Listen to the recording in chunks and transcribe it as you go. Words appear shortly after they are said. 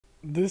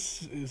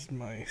This is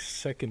my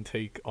second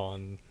take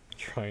on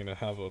trying to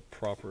have a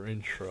proper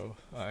intro.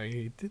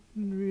 I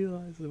didn't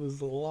realize it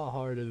was a lot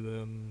harder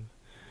than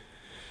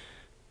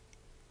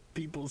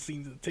people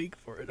seem to take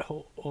for it.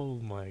 Oh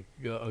my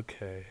god.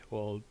 Okay.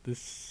 Well,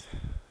 this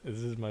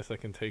is my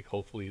second take.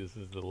 Hopefully, this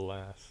is the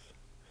last.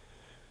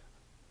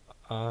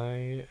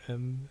 I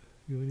am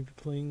going to be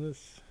playing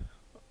this.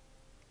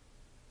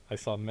 I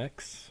saw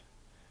mechs,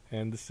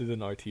 and this is an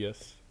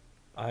RTS.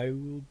 I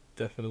will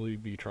definitely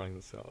be trying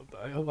this out.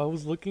 I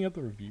was looking at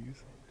the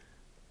reviews.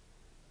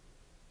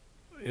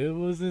 It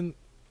wasn't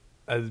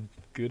as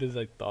good as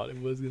I thought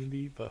it was gonna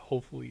be, but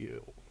hopefully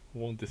it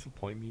won't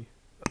disappoint me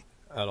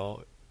at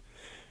all.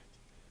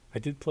 I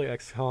did play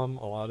XCOM,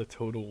 a lot of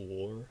Total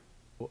War.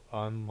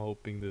 I'm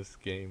hoping this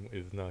game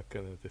is not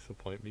gonna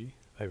disappoint me.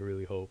 I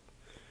really hope.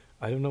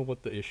 I don't know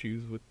what the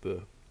issues with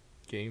the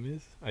game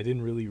is. I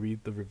didn't really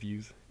read the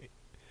reviews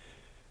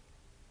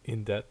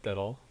in depth at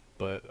all,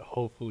 but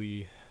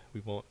hopefully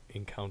we won't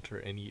encounter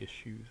any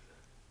issues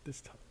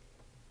this time.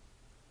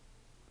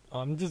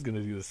 I'm just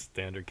gonna do the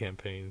standard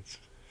campaigns.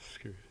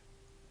 Screw it.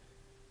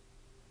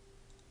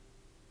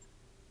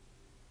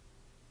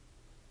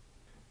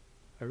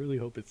 I really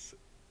hope it's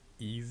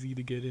easy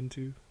to get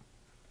into.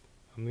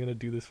 I'm gonna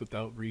do this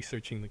without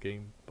researching the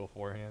game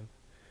beforehand.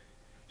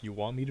 If you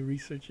want me to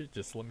research it,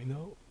 just let me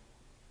know.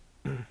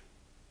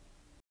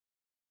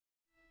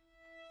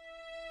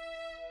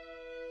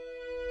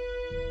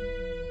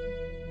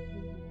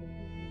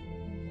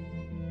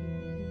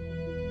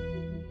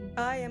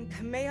 I am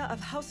Kamea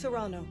of House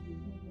Arano,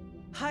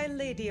 High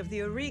Lady of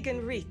the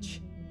Oregon Reach,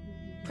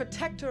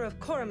 Protector of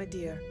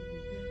Coromadir,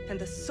 and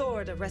the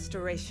Sword of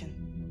Restoration.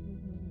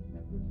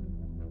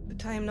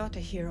 But I am not a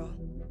hero,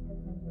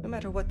 no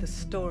matter what the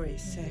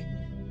stories say.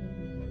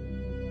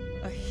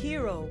 A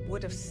hero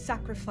would have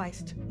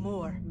sacrificed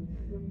more,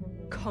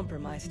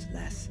 compromised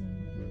less.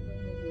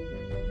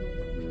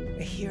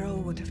 A hero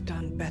would have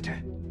done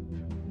better.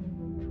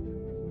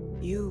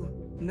 You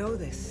know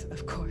this,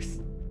 of course.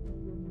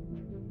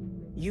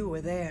 You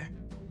were there.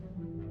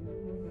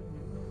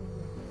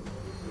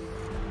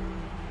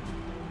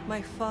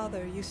 My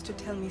father used to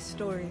tell me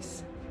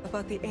stories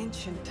about the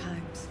ancient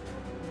times,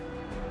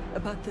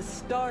 about the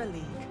Star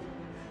League,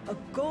 a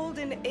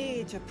golden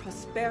age of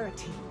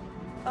prosperity,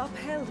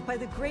 upheld by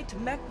the great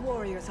mech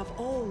warriors of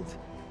old,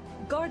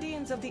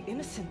 guardians of the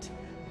innocent,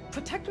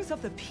 protectors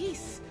of the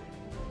peace.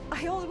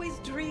 I always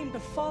dreamed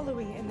of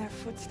following in their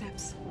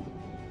footsteps.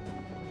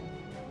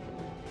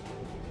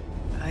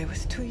 I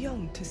was too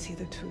young to see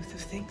the truth of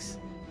things.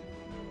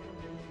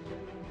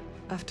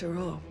 After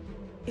all,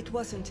 it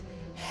wasn't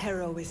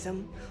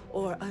heroism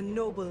or a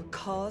noble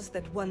cause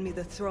that won me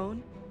the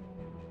throne.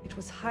 It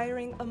was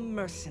hiring a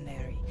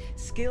mercenary,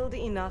 skilled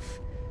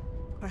enough,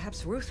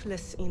 perhaps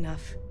ruthless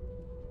enough,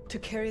 to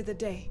carry the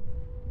day.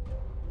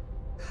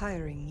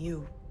 Hiring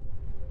you.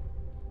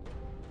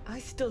 I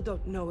still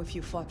don't know if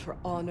you fought for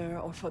honor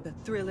or for the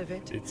thrill of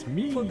it. It's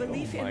me. For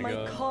belief Oh in my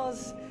God.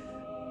 cause,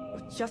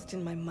 or just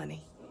in my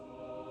money.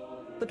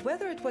 But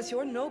whether it was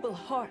your noble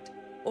heart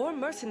or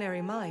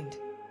mercenary mind,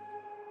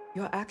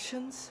 your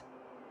actions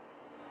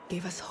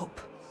gave us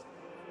hope.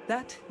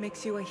 That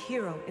makes you a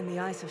hero in the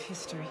eyes of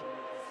history.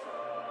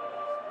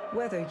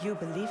 Whether you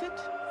believe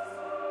it,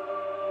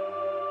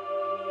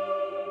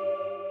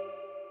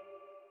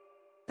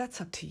 that's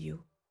up to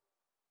you.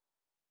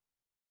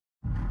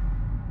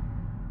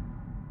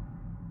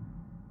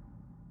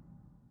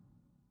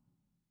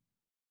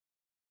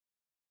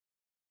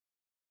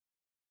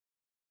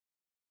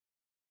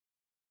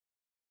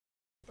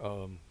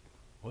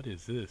 What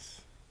is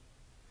this?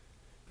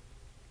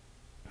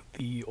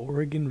 The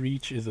Oregon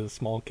Reach is a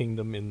small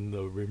kingdom in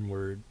the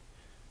Rimward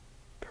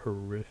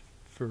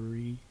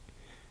periphery,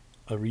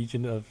 a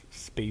region of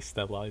space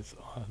that lies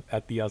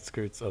at the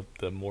outskirts of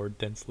the more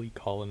densely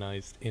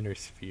colonized inner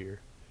sphere.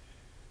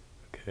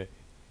 Okay,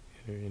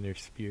 inner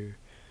sphere.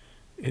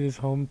 It is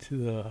home to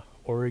the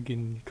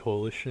Oregon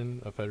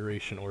Coalition, a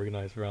federation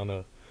organized around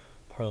a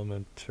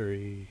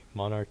parliamentary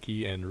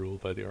monarchy and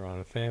ruled by the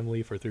Arano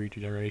family for 3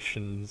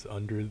 generations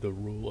under the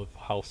rule of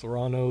House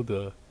Arano.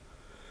 The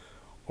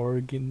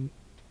Oregon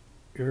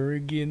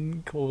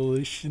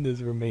Coalition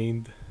has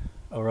remained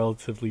a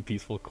relatively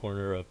peaceful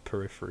corner of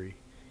periphery.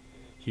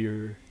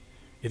 Here,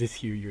 it is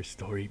here your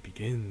story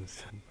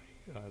begins. Oh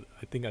my God,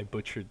 I think I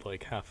butchered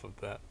like half of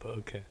that, but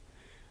okay.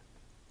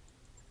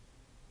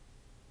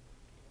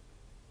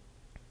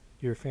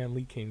 Your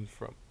family came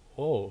from.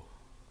 Oh,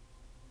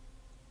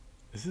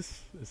 is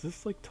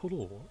this like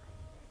Total War?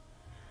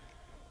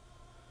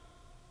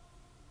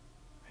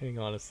 Hang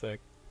on a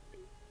sec.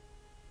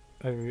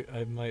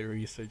 I might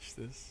research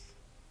this.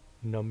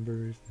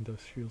 Numbers,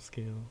 industrial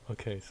scale.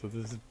 Okay, so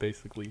this is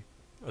basically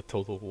a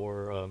Total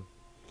War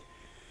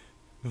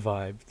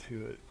vibe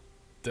to it.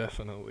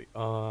 Definitely.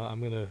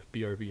 I'm gonna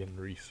BRB and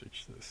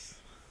research this.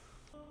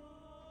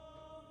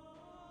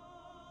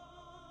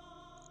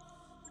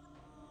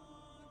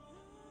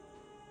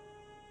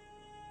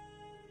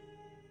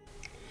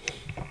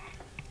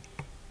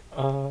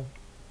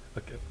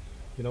 Okay.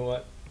 You know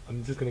what?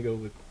 I'm just gonna go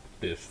with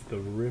this, the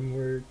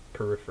Rimward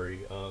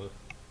Periphery.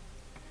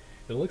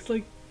 It looks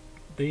like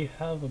they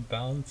have a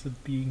balance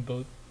of being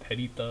both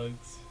petty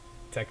thugs,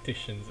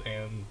 tacticians,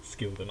 and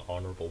skilled and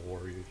honorable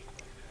warriors.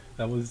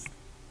 That was,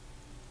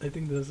 I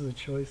think this is a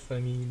choice. I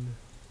mean,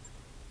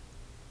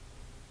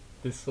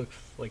 this looks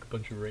like a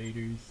bunch of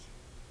raiders.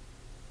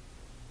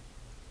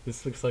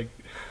 This looks like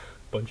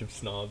a bunch of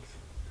snobs.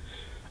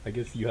 I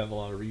guess you have a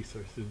lot of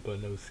resources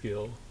but no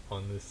skill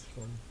on this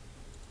one.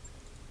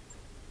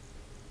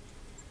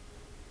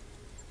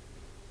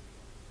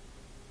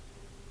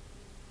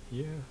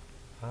 Yeah,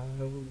 I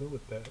will go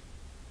with that.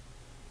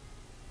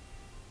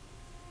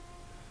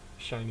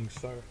 Shining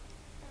star.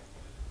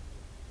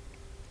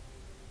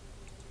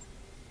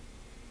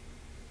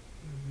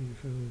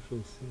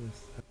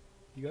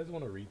 You guys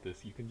want to read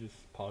this, you can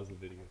just pause the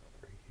video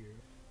right here.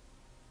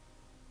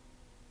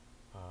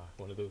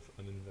 One of those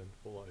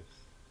uneventful lives.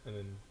 And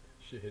then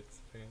shit hits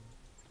the fan.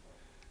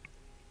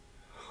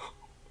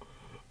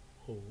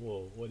 Oh,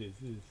 whoa, what is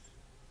this?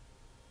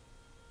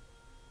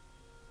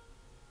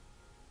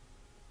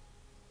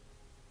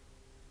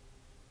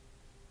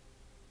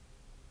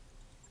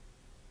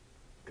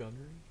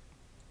 Gunnery?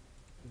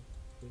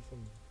 There's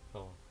some. Oh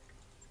my god.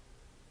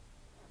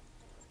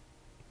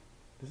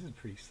 This is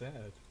pretty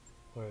sad.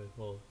 Alright,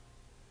 well.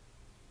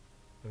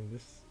 I mean,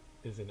 this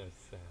isn't as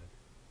sad.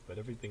 But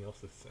everything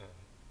else is sad.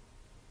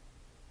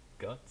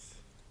 Guts.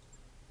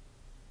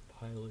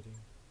 Piloting.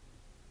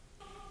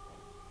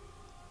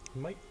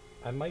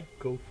 I might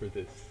go for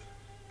this.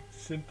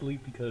 Simply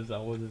because I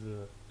was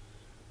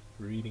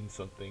reading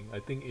something. I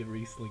think it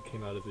recently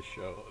came out as a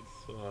show.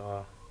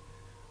 So,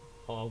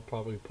 I'll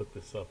probably put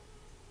this up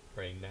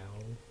right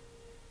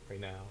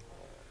now.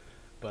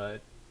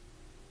 But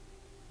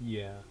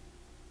yeah,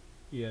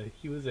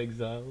 he was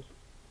exiled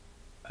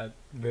at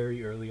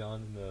very early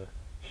on in the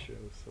show,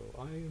 so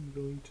I am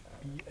going to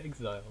be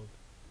exiled,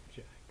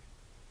 Jack.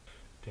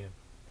 Damn,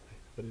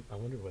 I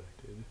wonder what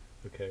I did.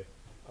 Okay,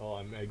 oh,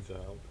 I'm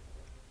exiled.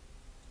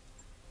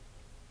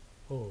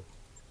 Oh,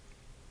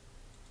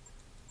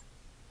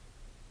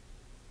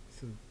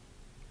 so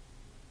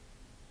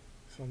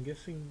I'm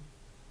guessing.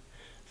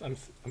 I'm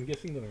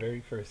guessing the very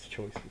first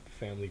choice with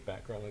family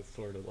background is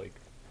sort of like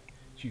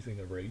choosing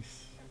a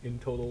race in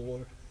Total War.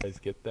 You guys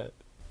get that?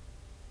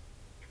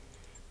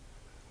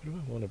 What do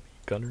I want to be?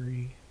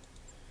 Gunnery?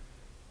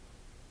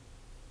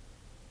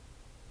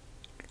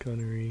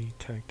 Gunnery,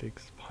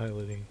 tactics,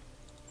 piloting.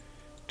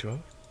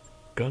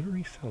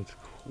 Gunnery sounds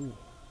cool.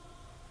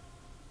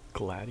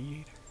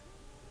 Gladiator?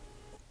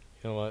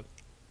 You know what?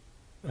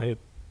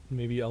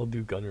 Maybe I'll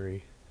do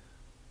gunnery.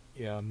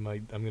 Yeah, I'm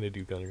gonna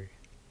do gunnery.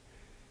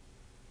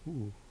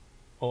 Ooh.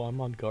 Oh,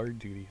 I'm on guard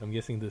duty. I'm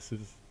guessing this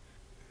is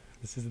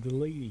the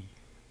lady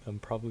I'm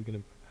probably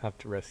gonna have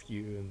to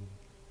rescue, and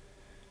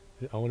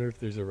I wonder if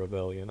there's a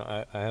rebellion.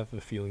 I have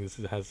a feeling this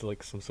has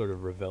like some sort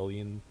of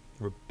rebellion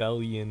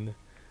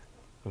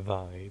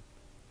vibe.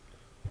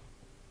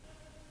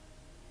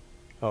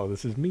 Oh,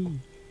 this is me.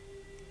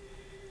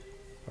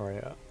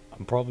 Alright,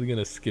 I'm probably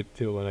gonna skip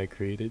to when I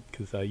create it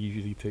because I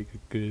usually take a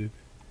good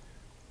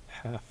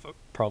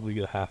probably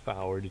a half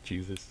hour to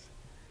choose this.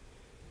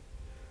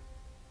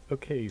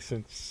 Okay,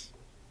 since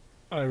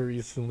I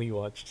recently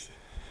watched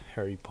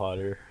Harry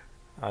Potter,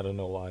 I don't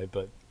know why,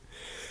 but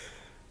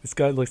this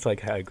guy looks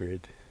like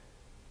Hagrid.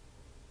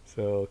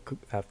 So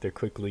after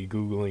quickly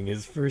googling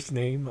his first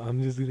name,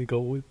 I'm just gonna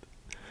go with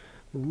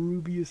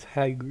Rubius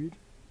Hagrid.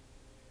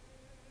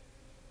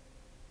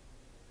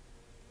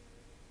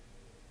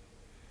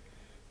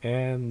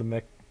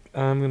 And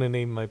I'm gonna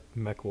name my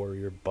mech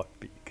warrior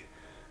Buckbeak,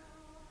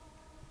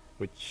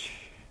 which,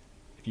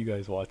 if you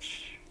guys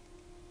watch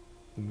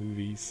the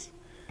movies,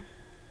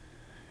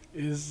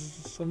 is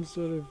some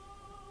sort of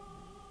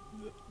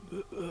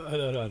I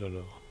don't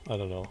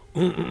know.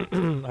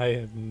 I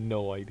have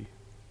no idea.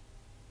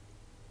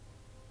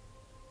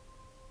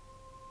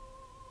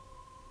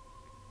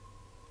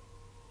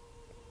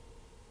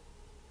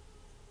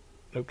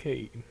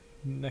 Okay,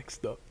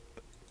 next up,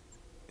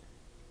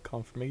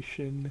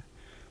 confirmation.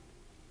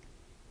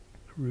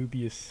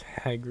 Rubius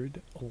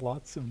Hagrid,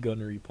 lots of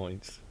gunnery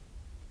points.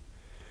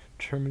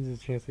 Determines the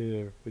chance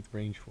with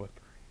ranged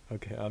weapon.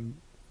 Okay,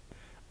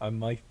 I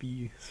might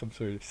be some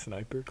sort of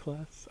sniper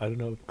class. I don't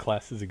know if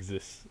classes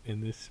exist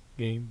in this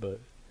game, but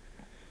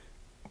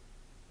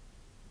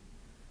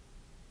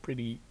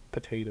pretty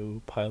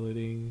potato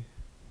piloting.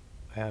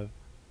 I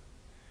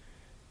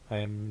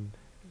am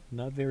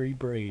not very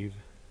brave.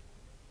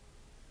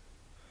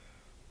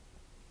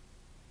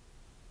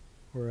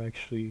 Or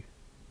actually,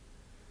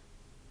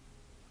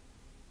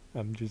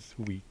 I'm just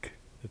weak.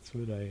 That's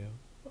what I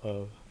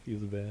am.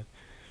 Feels bad.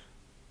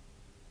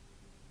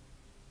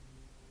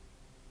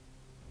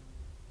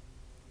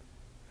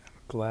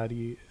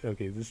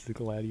 Okay, this is the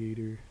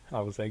gladiator. I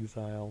was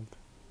exiled.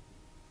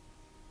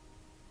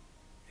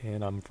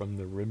 And I'm from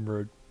the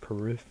Rimroad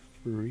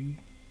Periphery.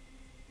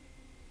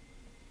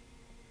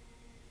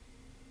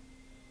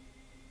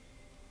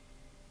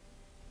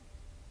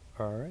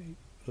 Alright,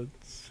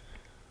 let's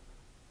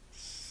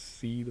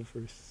see the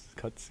first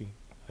cutscene.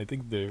 I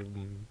think there.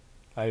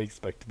 I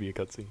expect to be a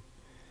cutscene.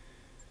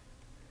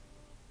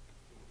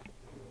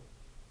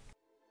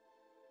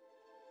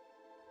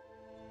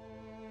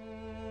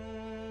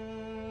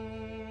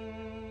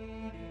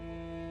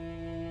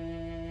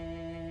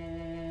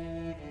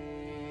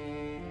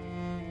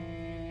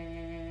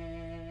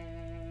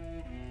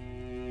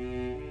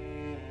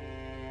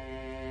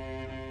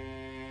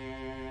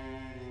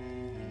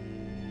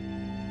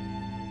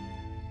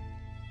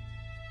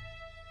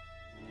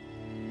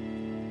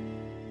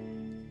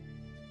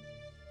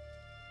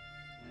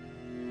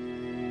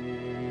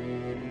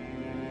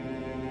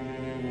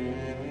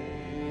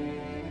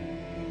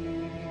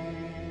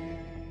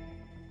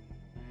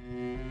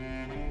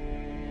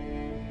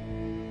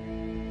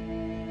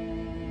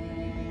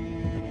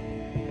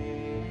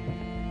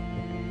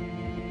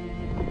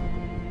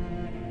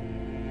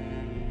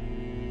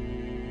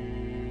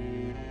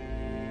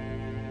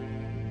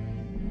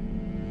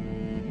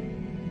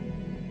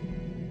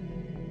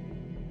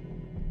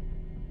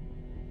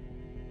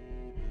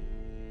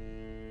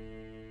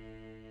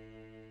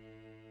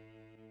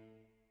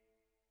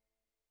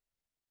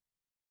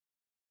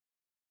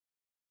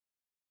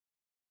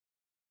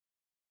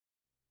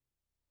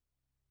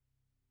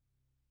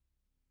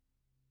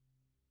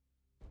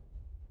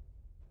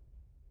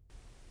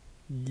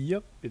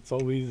 Yep, it's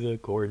always a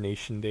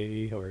coronation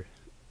day or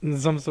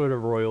some sort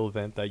of royal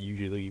event that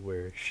usually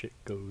where shit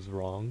goes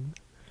wrong.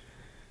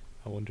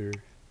 I wonder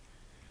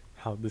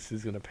how this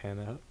is gonna pan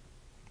out.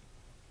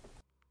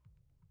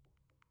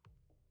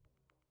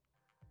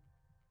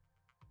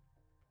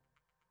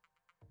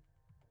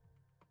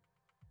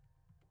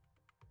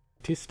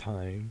 Tis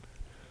time.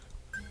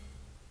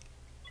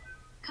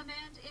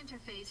 Command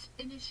interface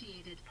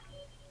initiated.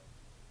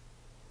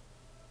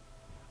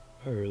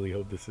 I really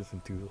hope this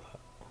isn't too loud.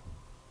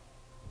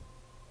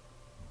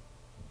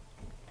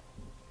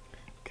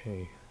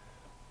 Okay.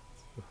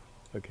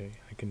 Okay,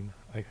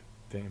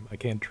 damn, I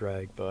can't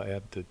drag, but I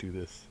have to do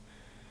this.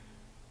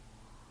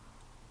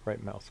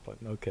 Right mouse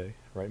button, okay.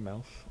 Right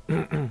mouse.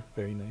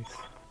 Very nice.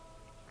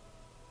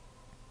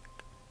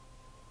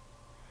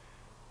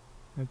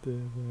 At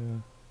the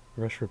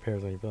rush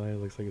repairs on your belly,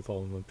 it looks like it's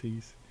all in one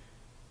piece.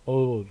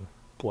 Oh,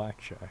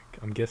 blackjack.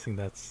 I'm guessing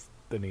that's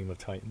the name of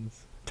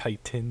Titans.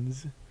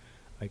 Titans,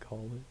 I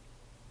call it.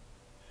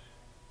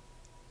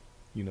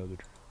 You know the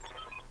drill.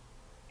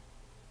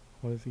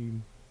 What is he?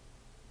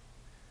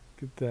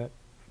 Get that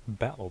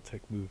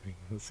Battletech moving.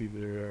 Let's see if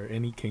there are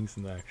any kinks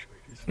in the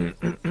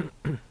actuators.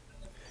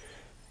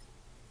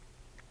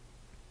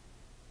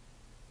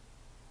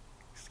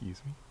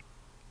 Excuse me.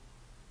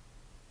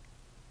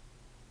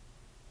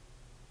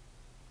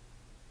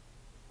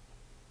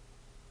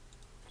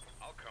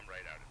 I'll come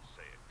right out and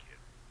say it, kid.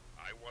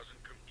 I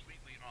wasn't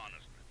completely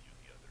honest with you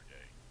the other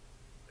day.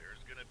 There's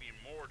gonna be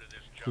more to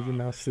this job. Move the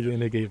mouse to the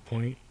indicate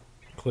point.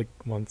 Click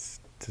once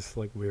to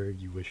select where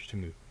you wish to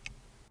move.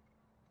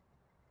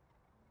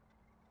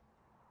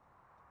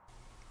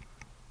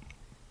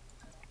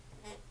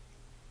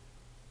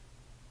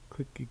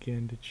 Click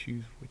again to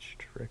choose which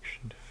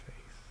direction to face.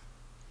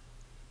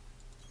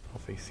 I'll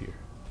face here.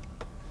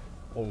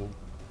 Oh.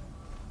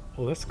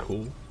 Oh, that's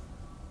cool.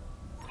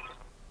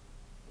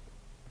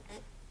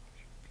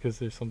 Because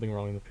there's something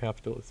wrong in the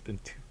capital. It's been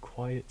too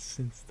quiet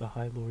since the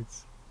High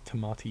Lord's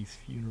Tamati's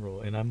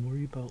funeral, and I'm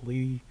worried about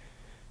Lady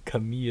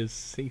Kamiya's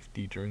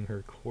safety during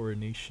her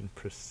coronation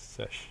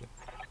procession.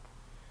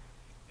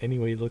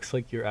 Anyway, looks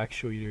like your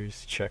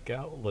actuators check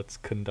out. Let's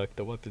conduct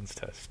a weapons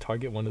test.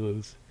 Target one of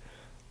those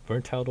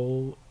burnt out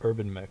old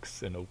urban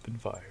mechs and open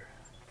fire.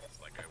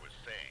 Like I was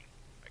saying,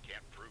 I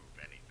can't prove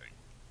anything.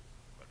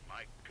 But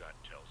my gut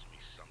tells me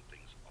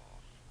something's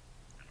off.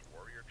 And a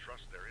warrior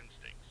trusts their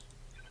instincts.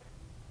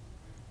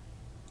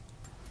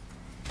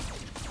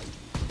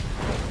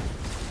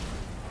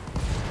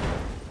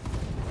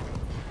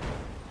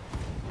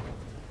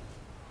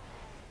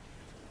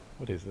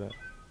 What is that?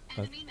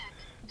 Enemy mech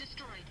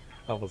destroyed.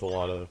 That was a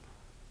lot of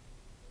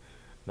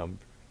number.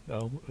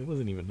 No, it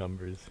wasn't even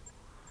numbers.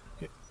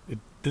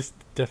 This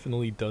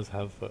definitely does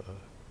have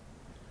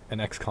an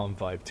XCOM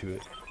vibe to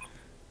it.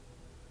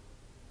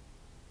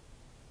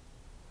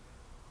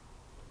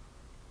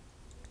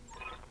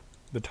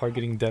 The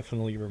targeting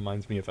definitely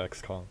reminds me of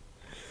XCOM.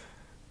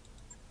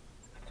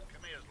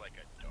 Kamiya's like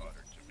a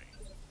daughter to me.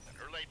 And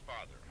her late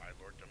father, High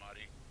Lord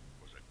Tamati,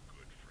 was a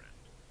good friend.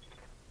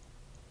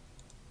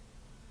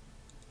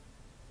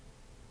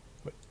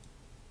 What?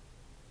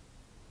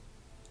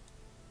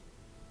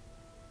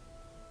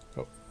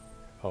 Oh.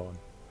 Oh,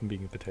 I'm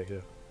being a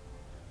potato.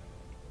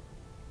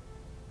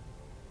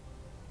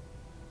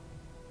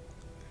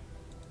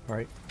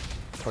 Alright.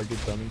 Target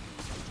dummy.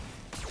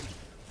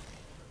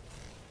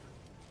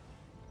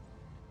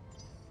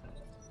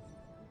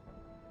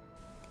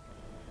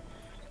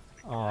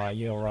 Ah,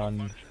 you run.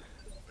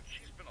 But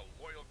she's been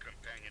a loyal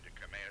companion to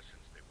Kamiya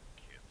since they were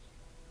kids.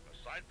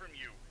 Aside from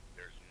you,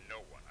 there's no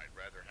one I'd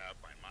rather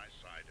have by my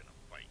side in a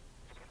fight.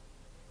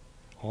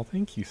 Oh,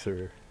 thank you,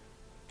 sir.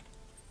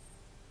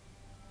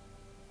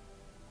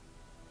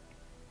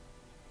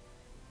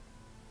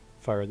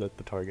 Fired at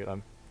the target.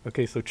 I'm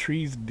Okay, so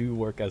trees do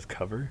work as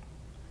cover.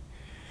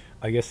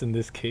 I guess in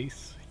this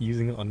case,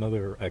 using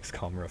another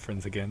XCOM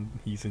reference again,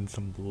 he's in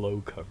some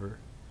low cover.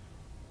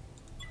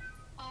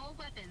 All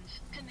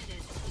weapons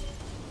committed.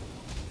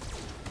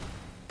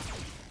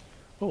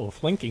 Oh, a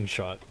flanking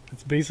shot.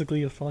 It's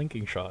basically a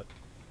flanking shot.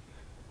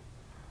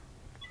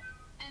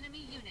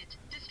 Enemy unit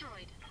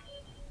destroyed.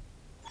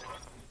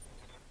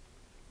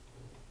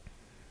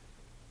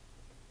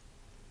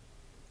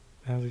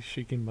 As he's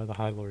shaken by the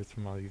High Lords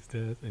from all these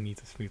deaths, and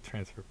needs a smooth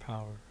transfer of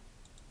power.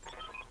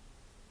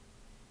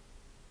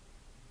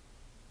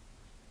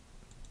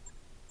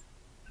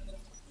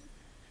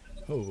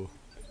 Oh,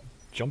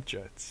 jump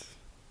jets.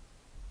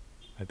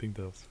 I think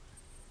those.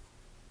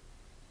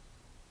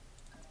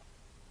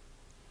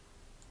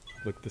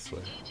 Look this way.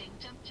 Engaging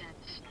jump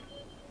jets.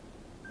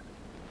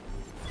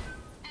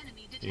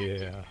 Enemy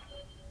detected. Yeah.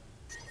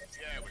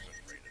 Yeah, I was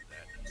afraid of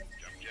that.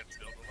 Jump jets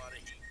build a lot of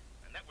heat,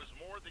 and that was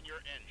more than your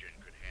engine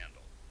could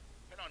handle.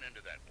 Head on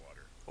into that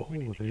water. We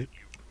need to get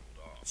you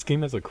cooled off. This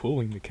game has a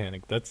cooling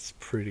mechanic. That's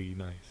pretty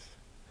nice.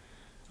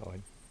 Oh,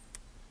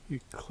 you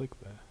click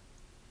that.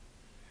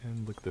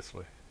 And look this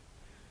way.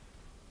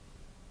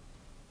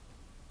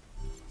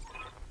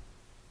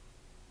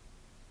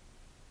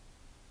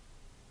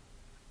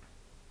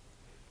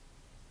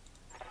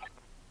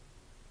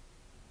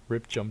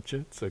 Rip jump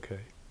jets?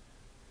 Okay.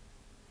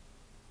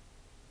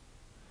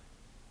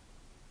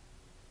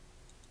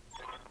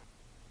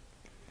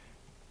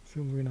 So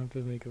we're gonna have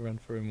to make a run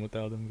for him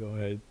without him. Go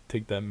ahead,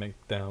 take that mech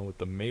down with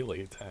the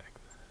melee attack.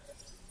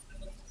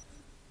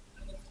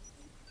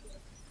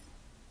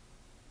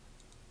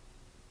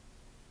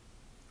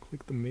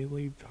 Click the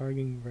melee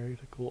targeting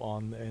vertical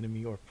on the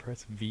enemy or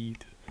press V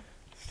to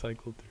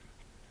cycle through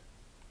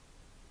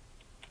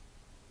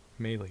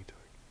melee targets.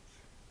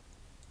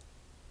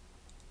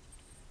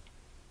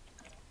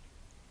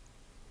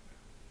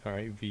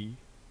 Alright, V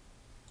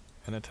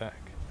and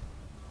attack.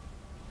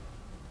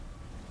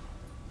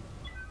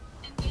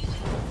 Engaging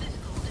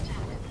physical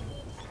attack.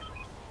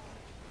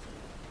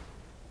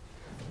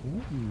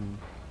 Ooh.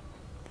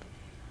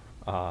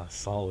 Ah,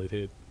 solid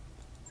hit.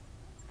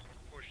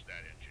 Push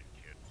that engine,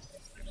 kid.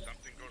 If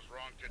something goes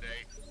wrong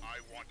today,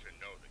 I want to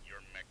know that your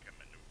mech can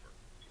maneuver.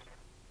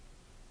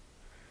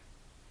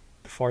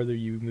 The farther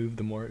you move,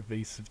 the more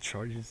evasive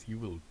charges you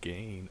will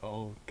gain.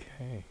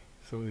 Okay.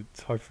 So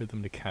it's hard for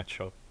them to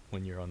catch up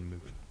when you're on the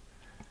move.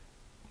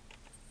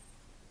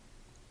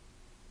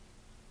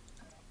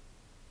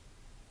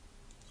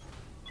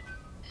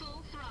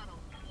 Full throttle.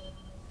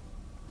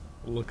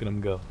 Look at him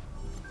go.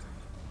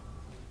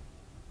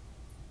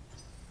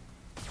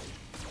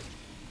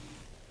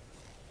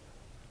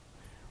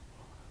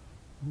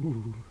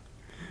 Ooh.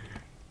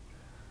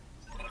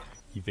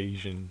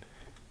 Evasion.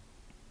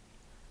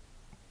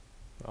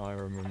 Oh, I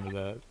remember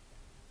that.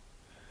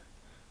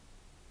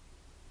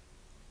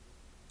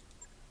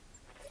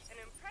 An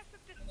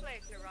impressive display,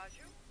 Sir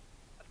Raju.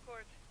 Of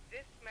course,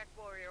 this mech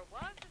warrior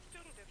was a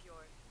student of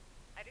yours.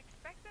 I'd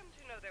expect them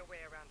to know their way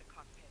around a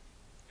cockpit.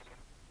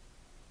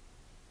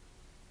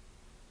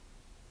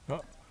 Oh.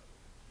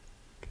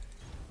 Okay.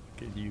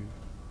 Look at you.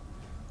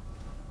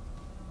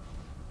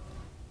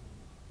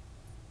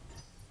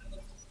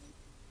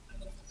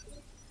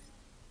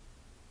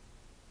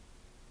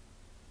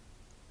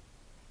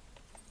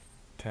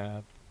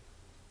 Tab.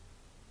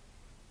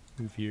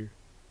 Move here.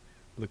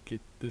 Look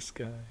at this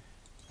guy.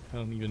 I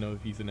don't even know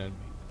if he's an enemy.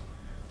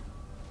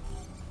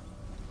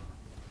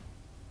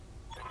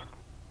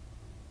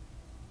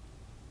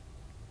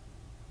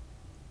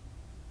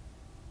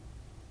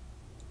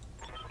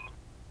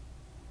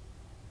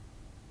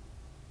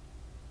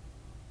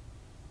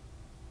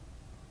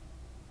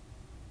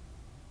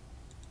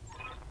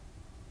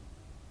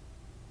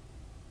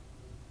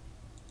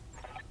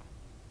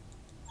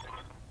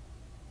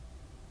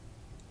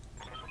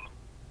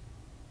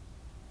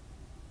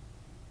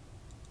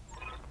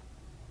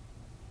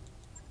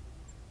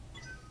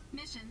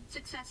 Mission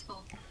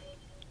successful.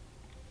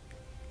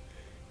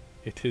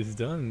 It is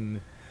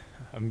done.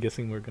 I'm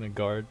guessing we're gonna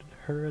guard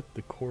her at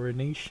the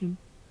coronation.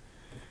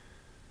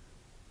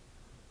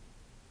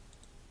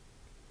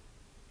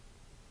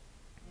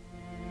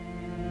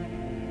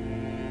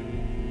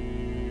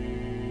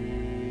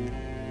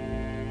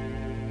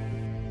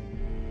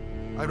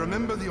 I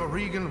remember the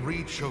Oregon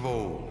Reach of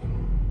old,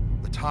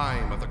 the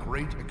time of the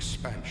Great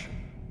Expansion.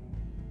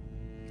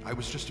 I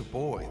was just a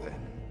boy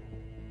then.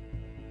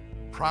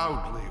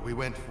 Proudly we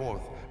went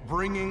forth,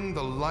 bringing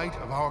the light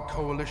of our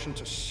coalition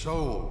to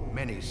so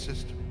many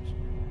systems.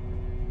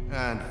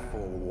 And for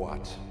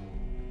what?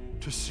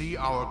 To see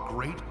our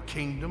great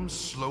kingdom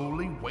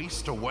slowly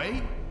waste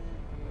away?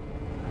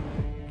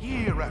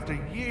 Year after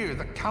year,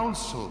 the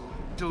Council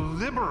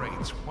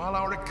deliberates while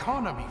our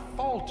economy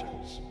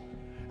falters,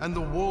 and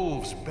the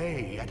wolves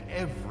bay at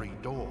every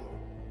door,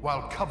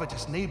 while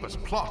covetous neighbors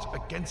plot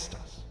against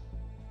us.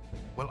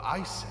 Well,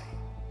 I say,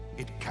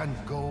 it can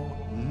go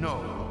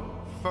no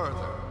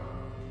further.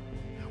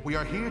 We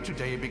are here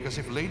today because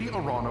if Lady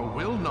Orana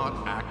will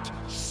not act,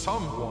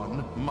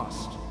 someone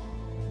must.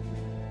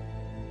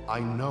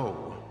 I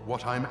know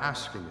what I'm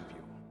asking of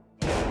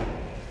you.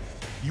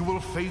 You will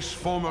face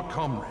former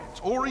comrades,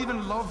 or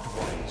even loved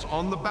ones,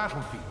 on the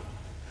battlefield.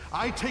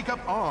 I take up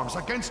arms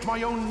against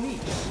my own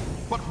niece.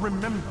 But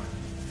remember,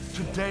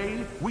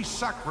 today we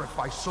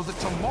sacrifice so that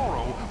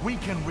tomorrow we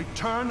can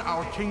return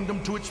our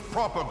kingdom to its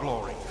proper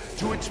glory,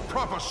 to its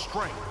proper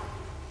strength.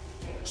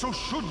 So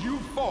should you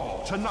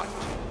fall tonight,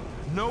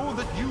 know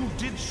that you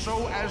did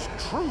so as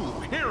true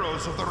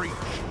heroes of the Reach.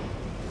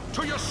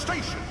 To your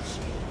stations,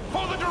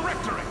 for the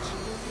Directorate!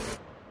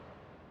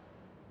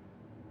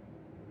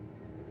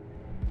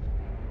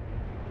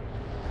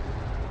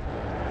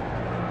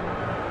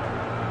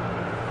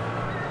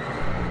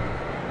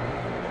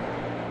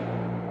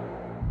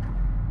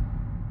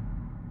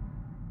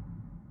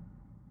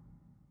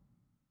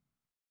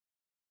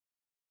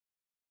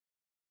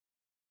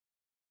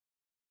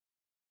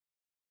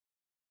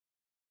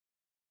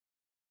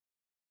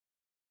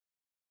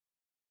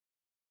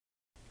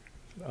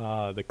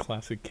 The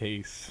classic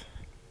case.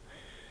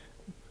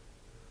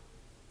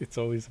 It's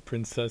always a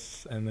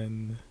princess and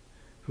then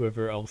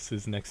whoever else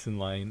is next in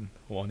line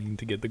wanting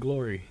to get the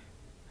glory.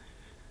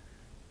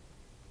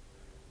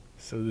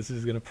 So this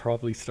is gonna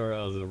probably start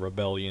out as a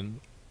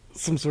rebellion,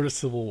 some sort of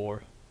civil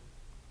war.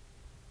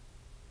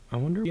 I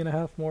wonder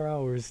 3.5 more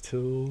hours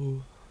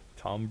till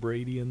Tom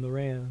Brady and the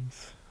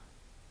Rams.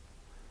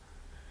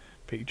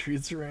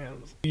 Patriots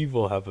Rams. We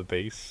will have a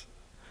base.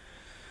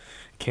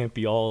 Can't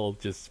be all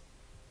just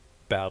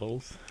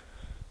battles.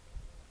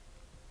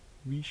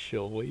 We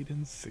shall wait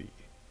and see.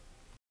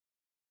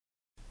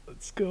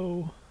 Let's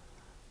go.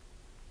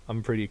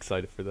 I'm pretty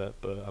excited for that,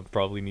 but I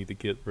probably need to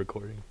get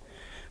recording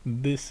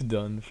this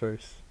done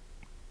first.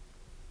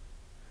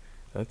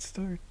 Let's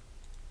start.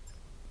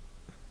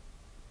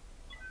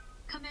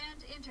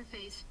 Command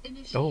interface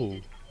initiated. Oh,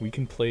 we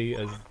can play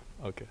as...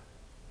 okay.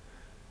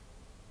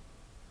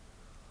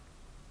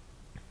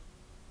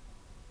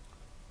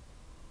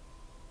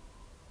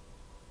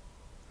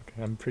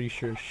 Okay, I'm pretty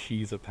sure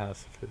she's a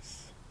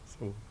pacifist,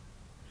 so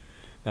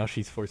now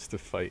she's forced to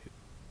fight.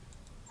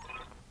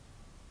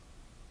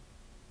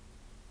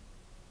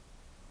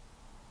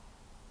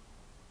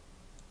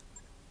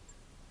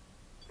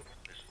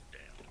 This is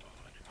damn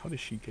odd. How did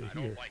she get I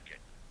here? don't like it.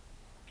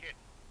 Kid,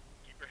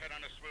 keep your head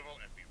on a swivel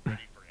and be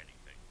ready for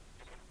anything.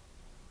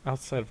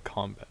 Outside of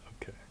combat,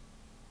 okay.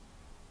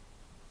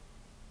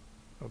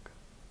 Okay.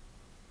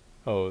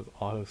 Oh, it's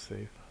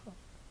autosave.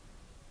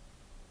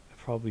 I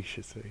probably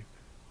should save.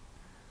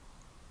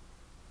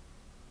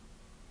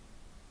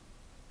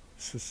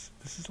 This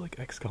is like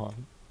XCOM.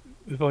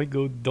 If I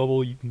go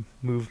double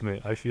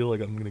movement, I feel like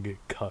I'm gonna get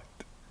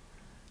cucked.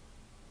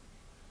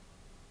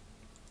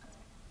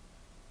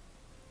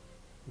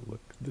 Look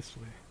this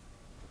way.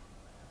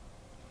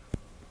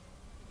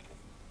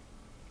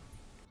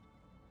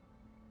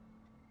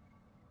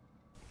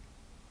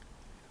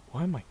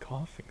 Why am I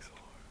coughing so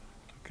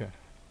hard? Okay.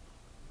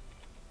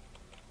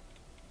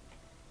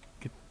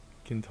 Get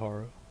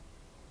Kintaro.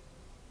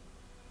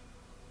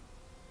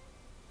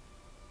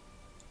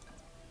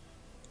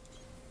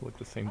 Look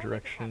the same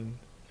direction.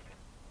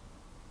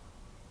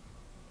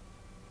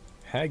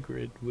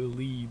 Hagrid will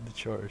lead the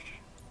charge.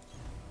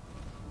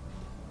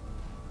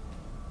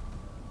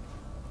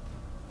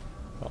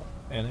 Oh,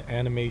 and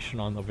animation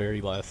on the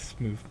very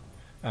last move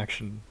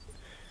action.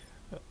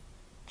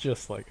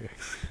 Just like it.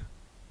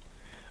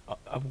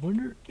 I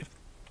wonder if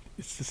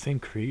it's the same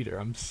creator.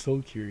 I'm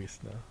so curious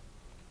now.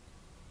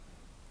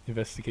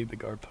 Investigate the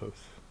guard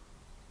post.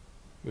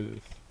 What is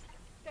this?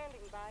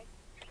 Standing by.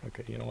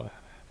 Okay, you know what?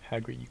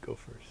 Hagrid, you go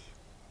first.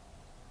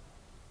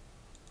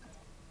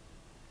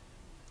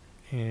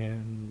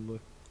 And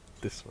look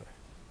this way.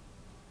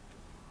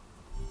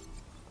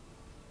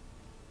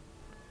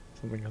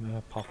 Something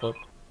gonna pop up. I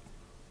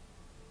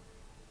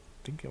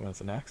think it was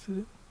an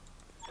accident?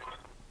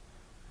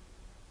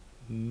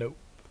 Nope.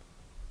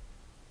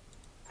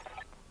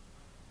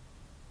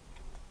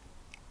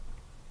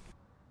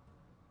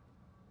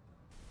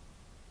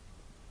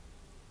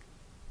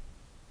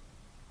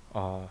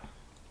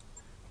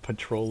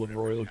 Patrol of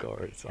Royal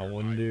Guards. I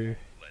wonder.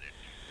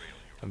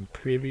 I'm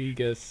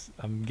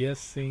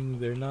guessing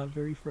they're not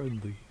very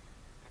friendly.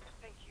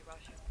 Thank you,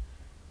 Raju.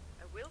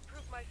 I will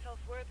prove myself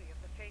worthy of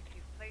the faith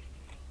you've placed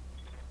in me.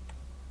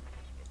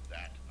 Of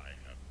that, I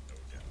have no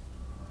doubt.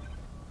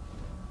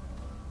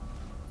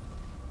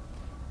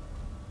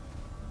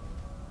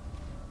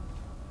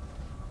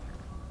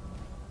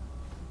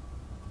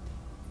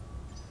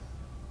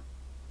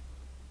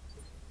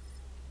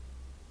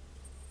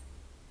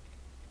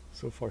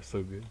 So far,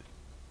 so good.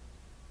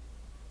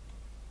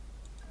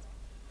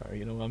 Alright,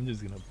 you know what? I'm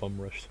just gonna bum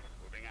rush.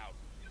 Moving out.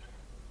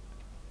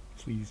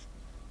 Please.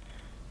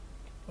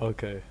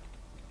 Okay.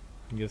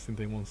 I'm guessing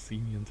they won't see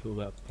me until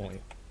that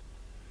point.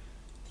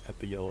 At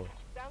the yellow.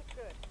 Sounds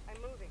good.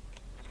 I'm moving.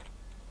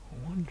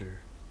 I wonder.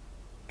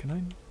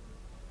 Can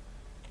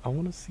I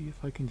wanna see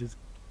if I can just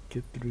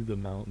get through the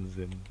mountains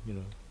and, you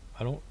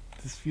know,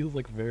 this feels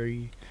like a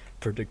very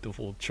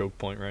predictable choke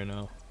point right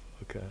now.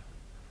 Okay.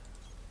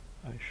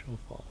 I shall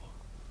follow.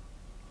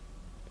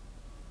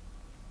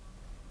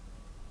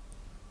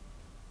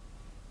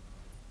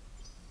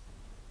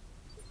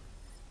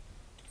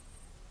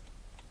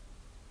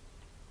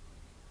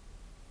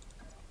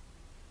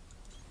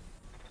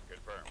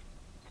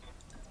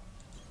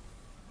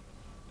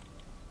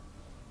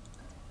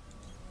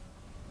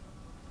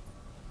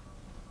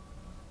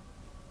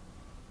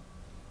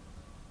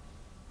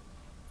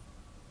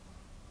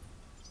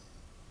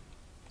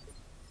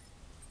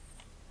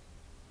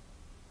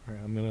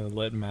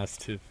 let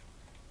Mastiff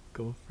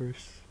go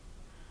first.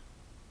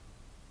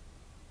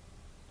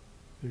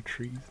 They're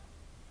trees.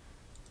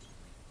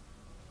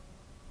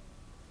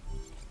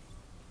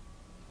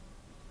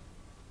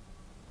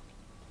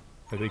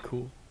 Are they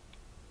cool?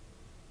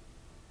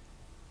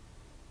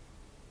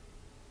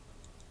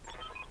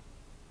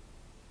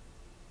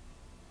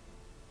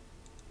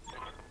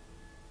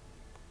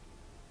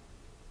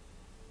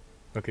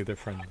 Okay, they're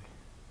friendly.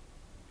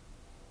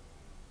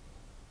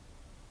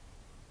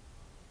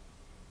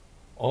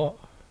 Oh.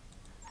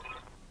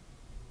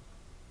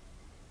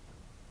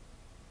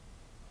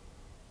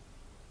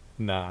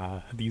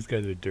 Nah, these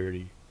guys are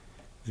dirty.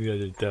 These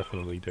guys are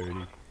definitely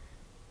dirty.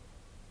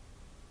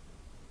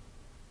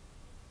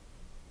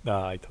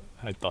 Nah,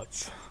 I thought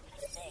so.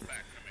 Fall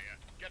back, Nemea.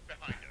 Get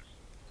behind us.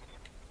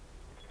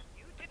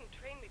 You didn't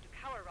train me to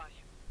cower,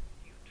 Raju.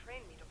 You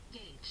trained me to...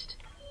 Engaged.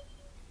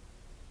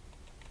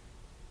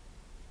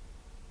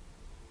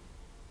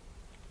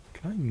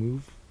 Can I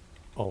move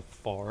all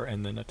far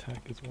and then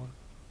attack as one?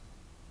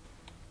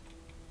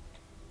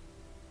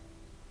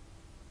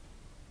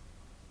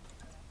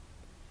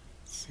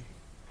 Let's see.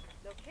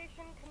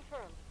 Location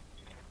confirmed.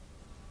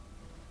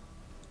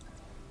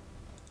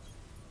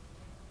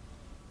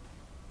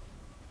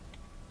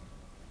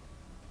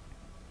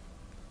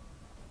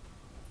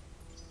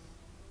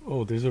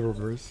 Oh, there's a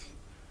reverse.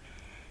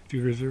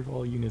 To reserve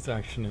all units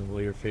action in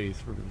layer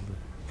phase,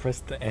 press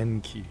the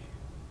N key.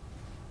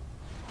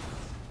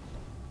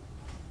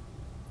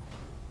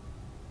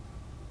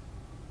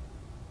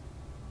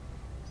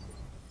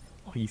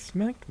 Oh, he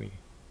smacked me.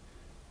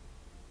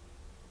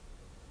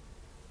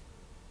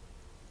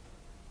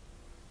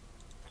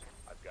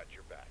 I've got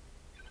your back.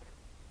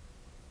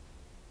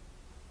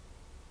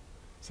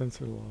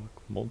 Sensor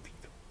lock, multi.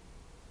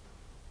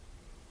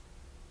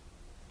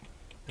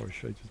 Or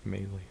should I just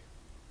melee?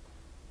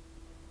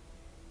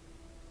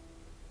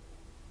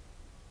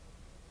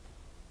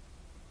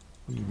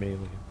 Melee.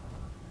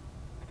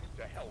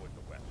 To hell with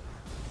the weapon.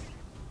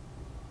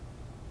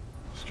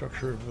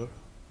 Structure of the...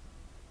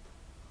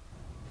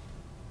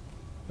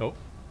 Oh.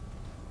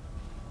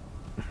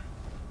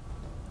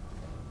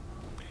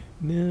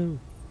 No.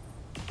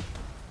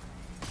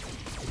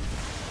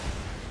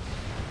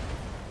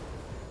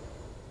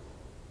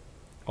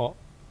 Oh.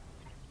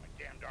 My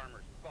damned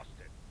armor's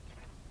busted.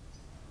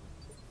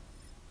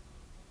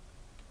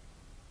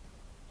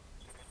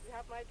 You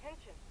have my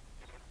attention.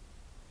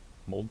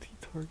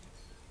 Multi-target?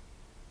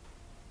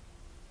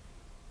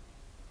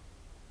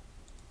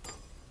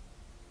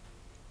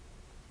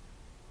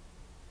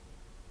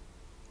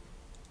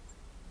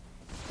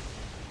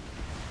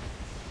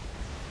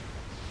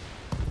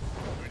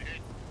 Good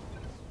hit.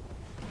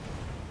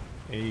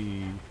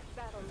 Hey.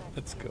 Battle match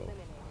Let's go.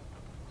 eliminated.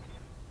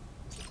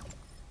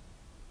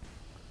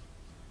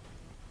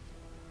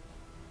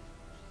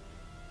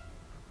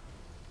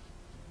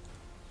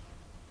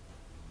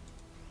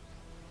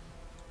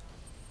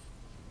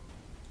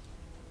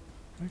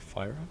 Can I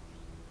fire him?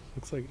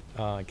 Looks like...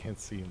 I can't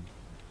see him.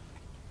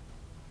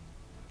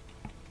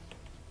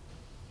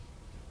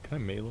 Can I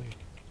melee?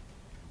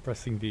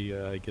 Pressing V,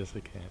 I guess I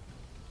can.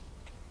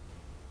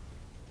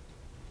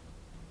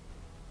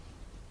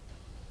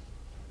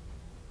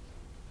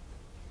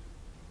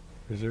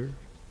 Reserve?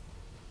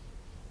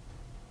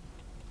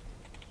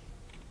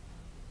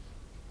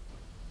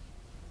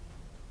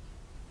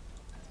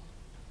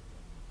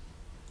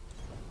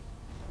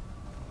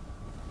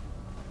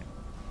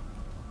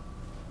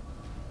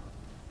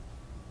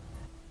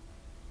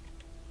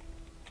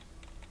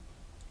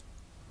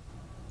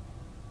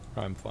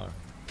 I'm fine.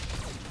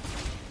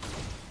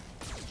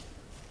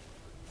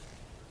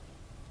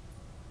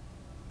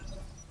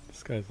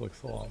 This guy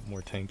looks a lot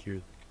more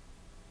tankier.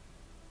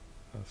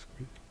 That's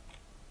great.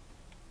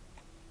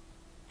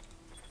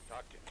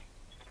 Talk to me.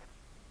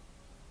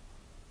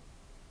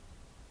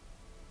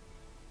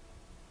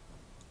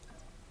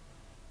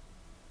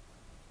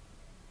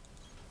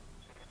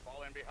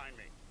 Fall in behind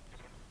me.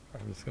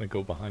 I'm just gonna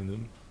go behind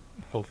him.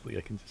 Hopefully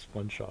I can just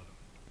one-shot him.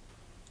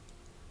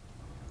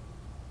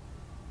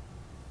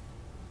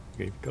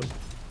 Okay, go.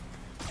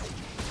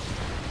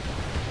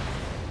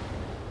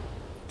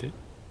 Did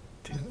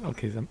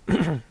okay, so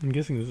I'm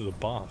guessing this is a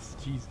boss.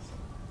 Jesus.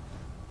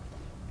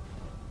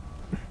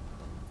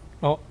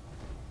 Oh.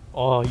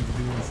 Oh, he's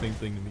doing the same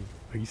thing to me.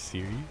 Are you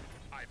serious?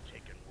 I've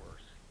taken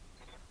worse.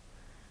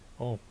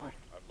 Oh my.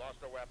 I've lost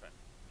a weapon.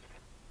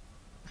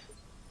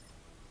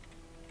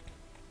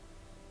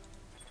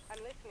 I'm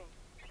listening.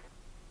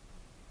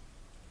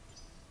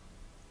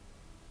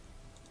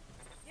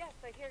 Yes,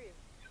 I hear you.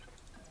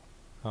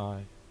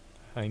 Hi.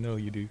 I know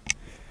you do.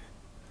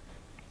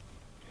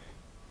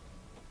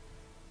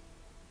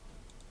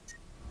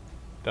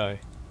 Die.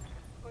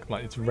 Come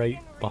on, it's right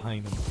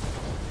behind him.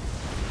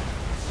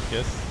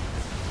 Yes?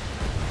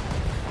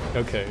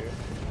 Okay.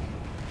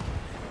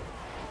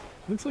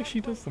 Looks like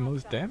she does the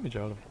most damage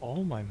out of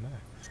all my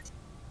mechs.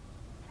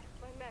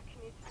 My mech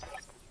needs...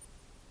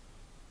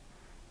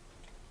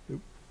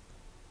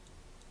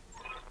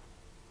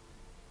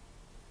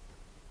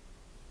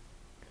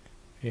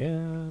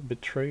 Yeah,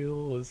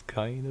 betrayal was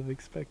kind of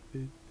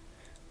expected.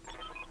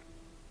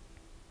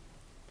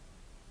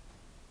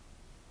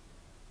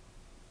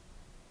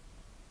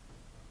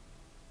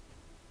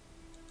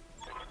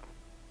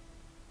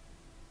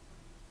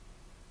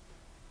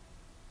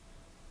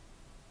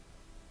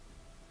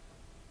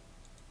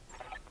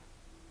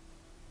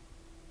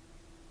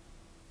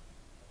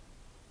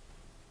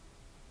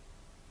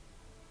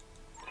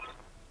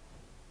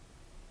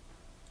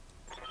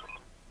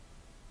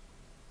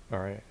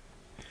 Alright.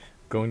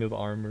 Going to the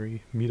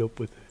armory, meet up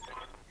with,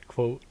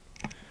 quote,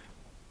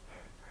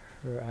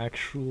 her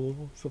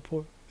actual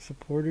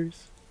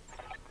supporters.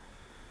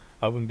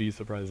 I wouldn't be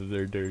surprised if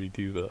they're dirty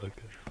too, but okay.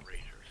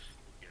 Traitors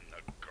in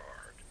the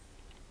guard.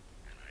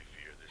 And I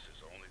fear this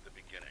is only the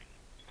beginning.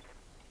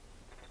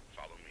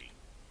 Follow me.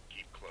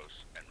 Keep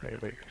close and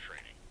remember Wait. your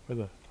training. Where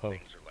the... Oh,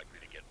 Things are likely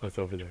to get what's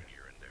over there?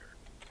 here and there.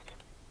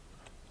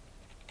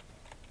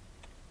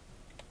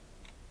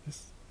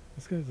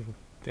 This guy's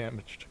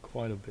damaged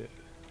quite a bit.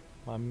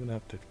 I'm gonna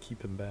have to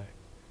keep him back.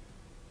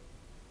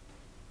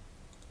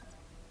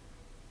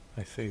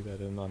 I say that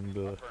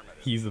and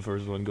he's the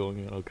first one going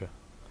in, okay.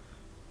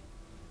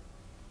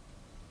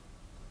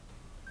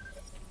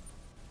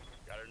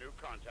 Got a new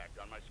contact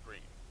on my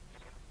screen.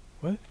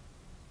 What?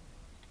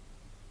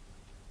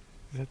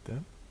 Is that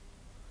them?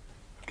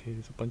 Okay,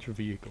 there's a bunch of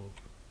vehicles.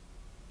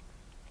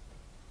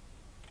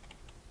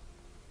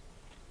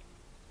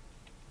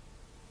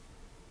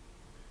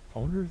 I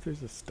wonder if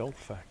there's a stealth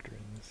factor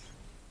in this.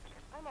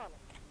 I'm on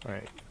it.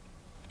 Alright.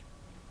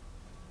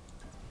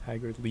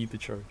 Haggard, lead the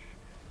charge.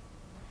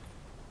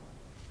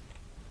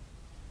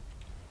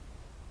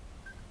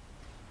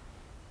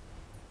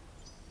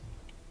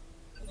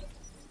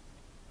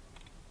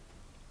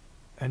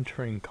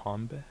 Entering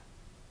combat?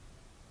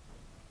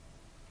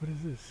 What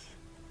is this?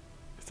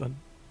 It's I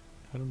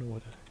don't know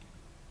what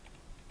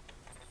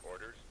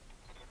Orders?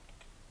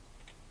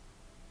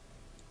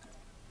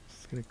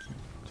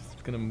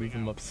 just gonna move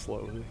him up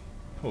slowly.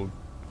 Oh,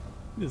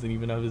 he doesn't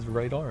even have his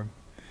right arm.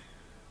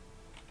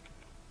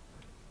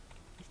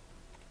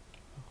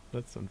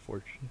 That's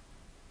unfortunate.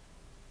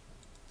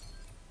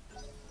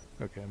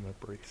 Okay, I'm gonna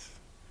brace.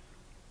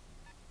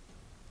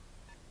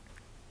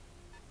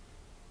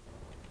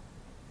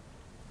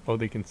 Oh,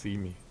 they can see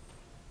me.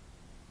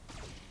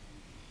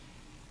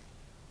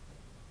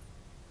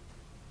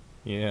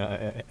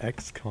 Yeah,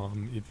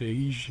 XCOM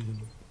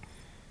evasion.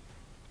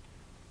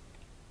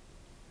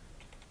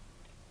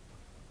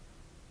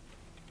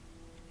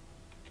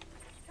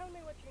 Tell me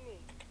what you need.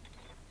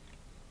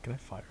 Can I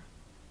fire?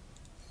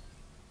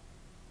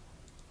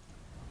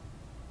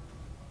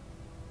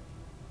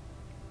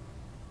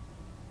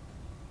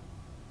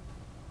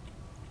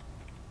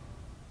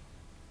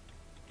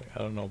 Wait, I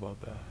don't know about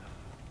that.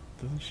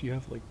 Doesn't she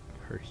have like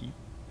her heat?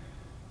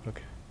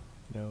 Okay.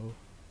 No.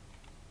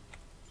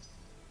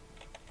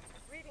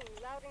 Reading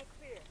loud and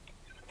clear.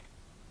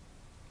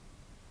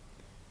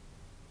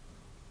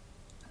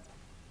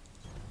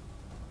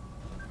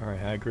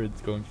 Alright,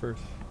 Hagrid's going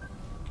first.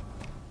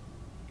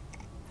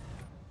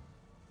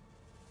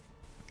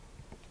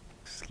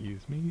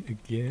 Excuse me,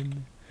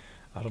 again?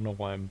 I don't know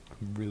why I'm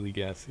really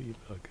gassy.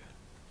 Okay.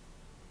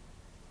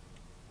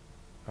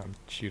 I'm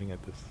shooting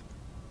at this.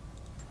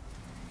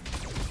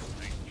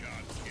 Nice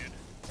job, kid.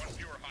 One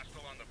fewer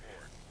hostile on the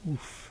board.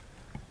 Oof.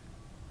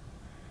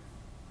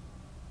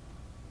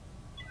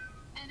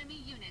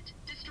 Enemy unit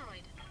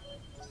destroyed.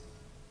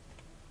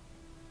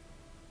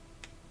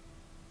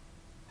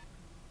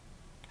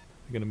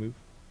 You gonna move?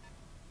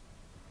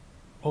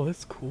 Oh,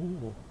 that's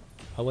cool.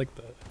 I like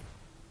that.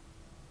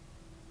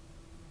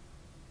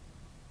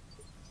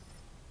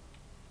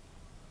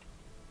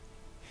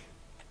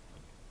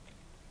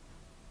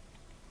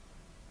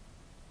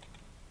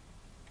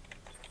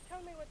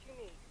 Tell me what you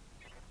need.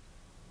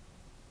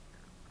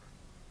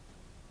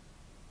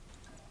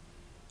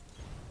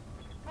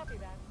 Copy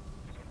that.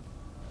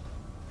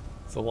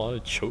 It's a lot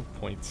of choke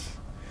points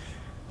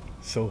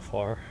so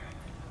far.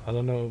 I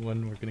don't know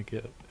when we're gonna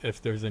get,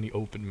 if there's any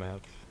open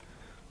maps.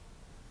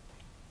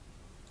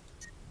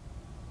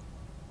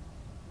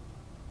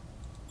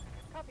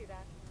 Copy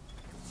that.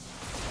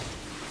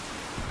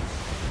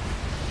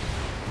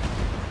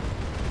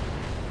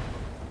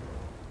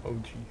 Oh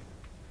gee.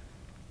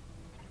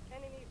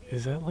 Enemy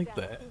Is that like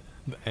down.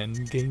 the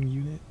end game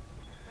unit?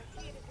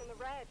 My feet is in the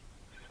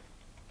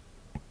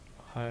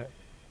red.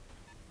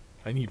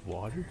 I need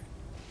water?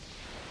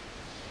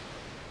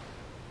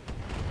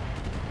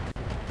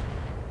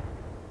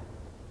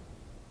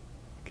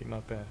 Okay,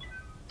 not bad.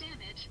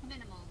 Damage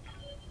minimal.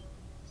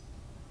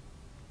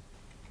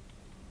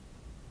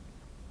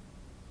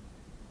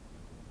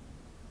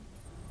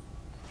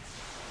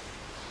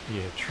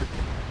 Yeah,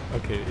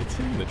 okay, it's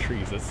in the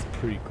trees, that's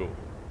pretty cool.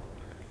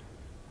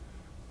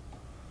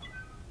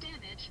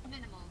 Damage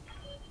minimal.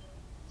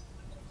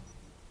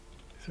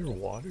 Is there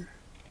water?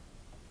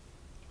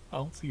 I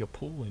don't see a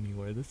pool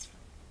anywhere, that's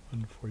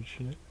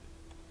unfortunate.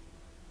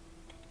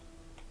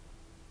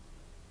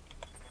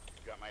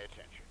 Got my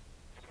attention.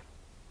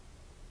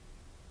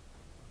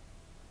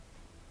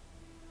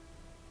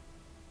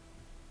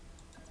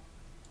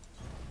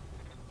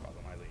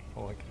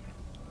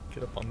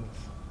 on this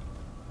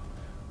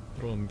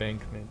little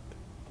embankment.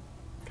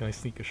 Can I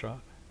sneak a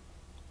shot?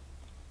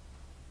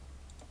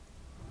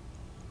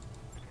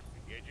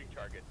 Engaging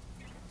target.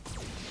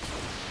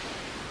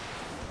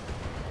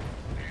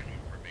 Damn you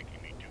for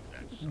making me do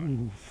that,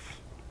 son.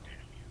 Oof. Damn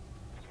you.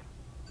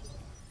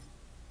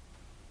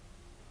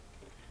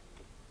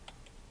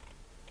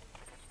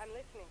 I'm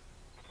listening.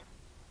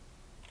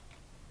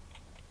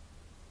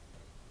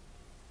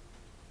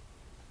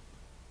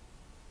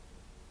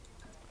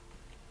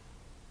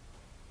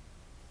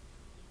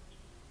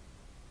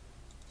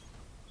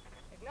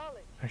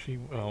 Acknowledge. Actually,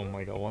 oh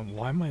my god,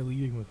 why am I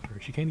leading with her?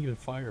 She can't even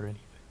fire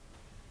anything.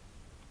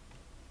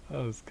 That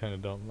was kind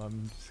of dumb.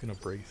 I'm just gonna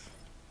brace.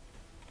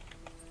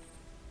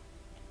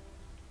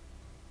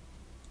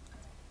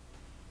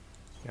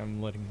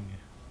 I'm letting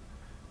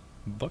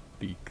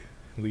Buckbeak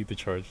lead the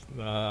charge.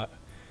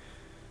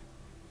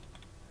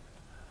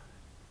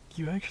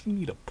 You actually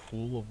need a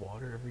pool of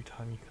water every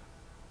time you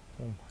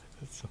go. Oh my,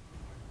 that's so...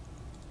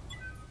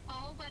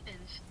 All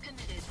weapons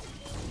committed.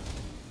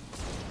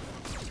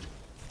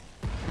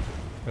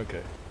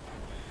 Okay.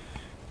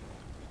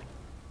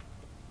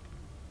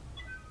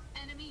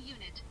 Enemy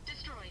unit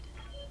destroyed.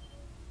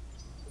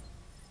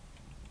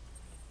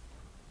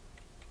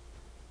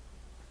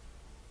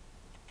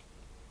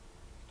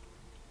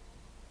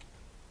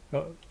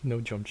 Oh,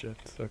 no jump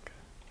jets. Okay.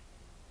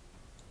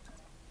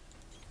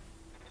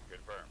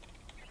 Confirmed.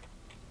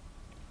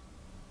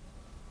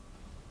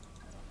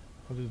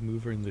 I'll just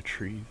move her in the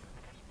trees.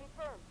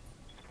 Confirmed.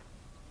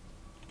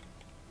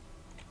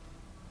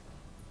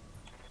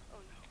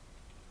 Oh no.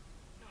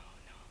 No,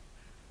 no.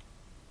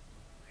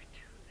 We're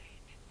too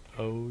late.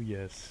 Oh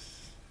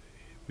yes,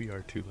 we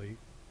are too late.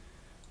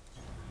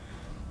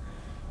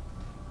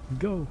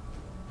 Go.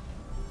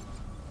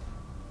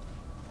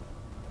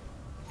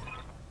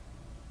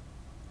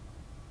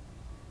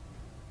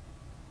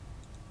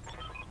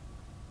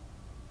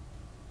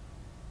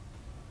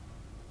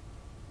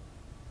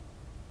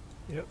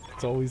 Yep,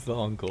 it's always the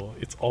uncle.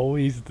 It's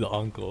always the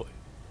uncle.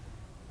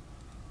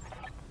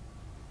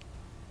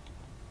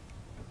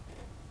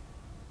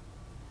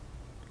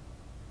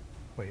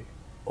 Wait.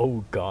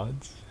 Oh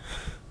gods.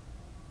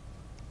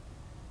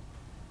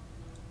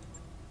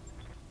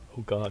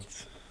 Oh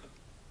gods.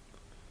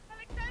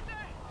 Alexander!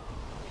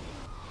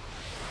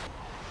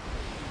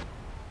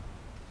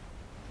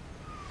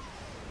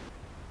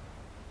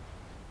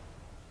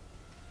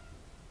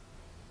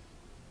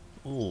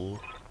 Ooh.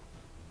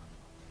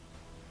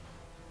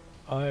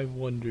 I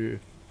wonder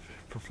if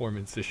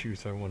performance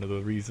issues are one of the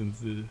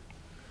reasons the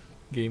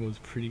game was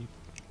pretty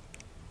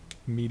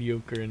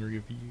mediocre in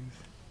reviews.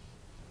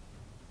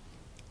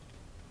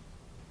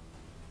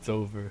 It's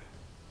over.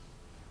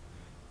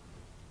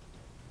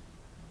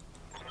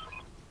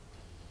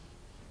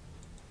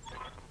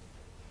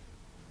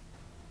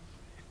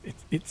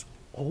 It's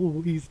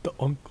always the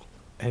uncle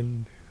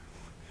and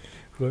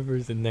whoever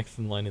is the next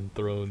in line in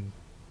throne.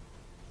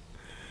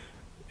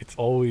 It's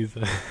always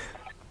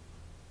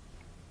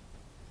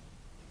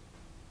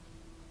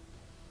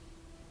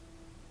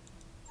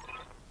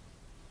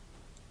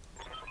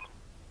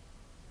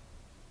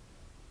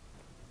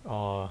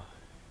Aw.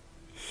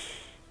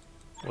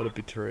 What a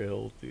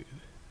betrayal, dude.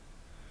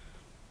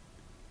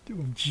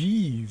 Dude,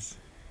 jeez.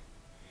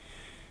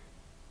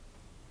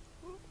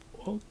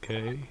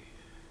 Okay.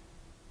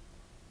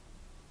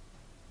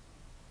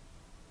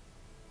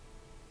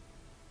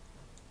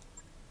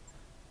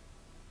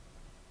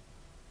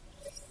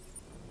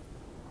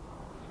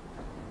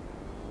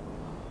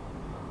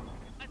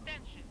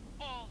 Attention,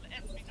 all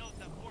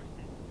Espinosa forces.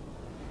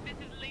 This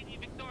is Lady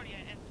Victoria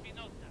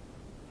Espinosa.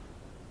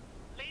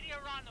 Lady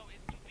Arano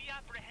is to be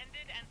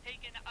apprehended and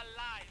taken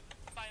alive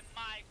by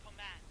my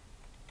command.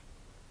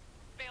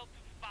 Fail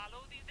to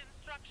follow these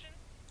instructions,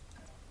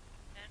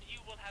 and you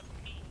will have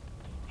me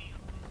to deal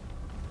with.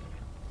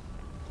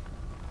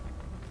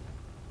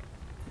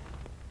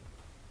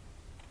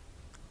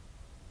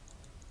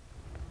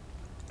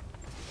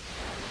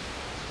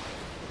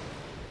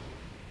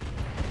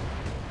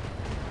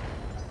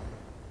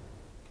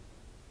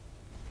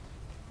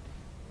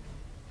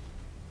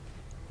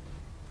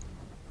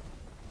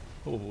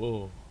 Oh,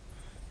 whoa.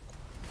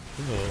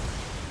 Whoa.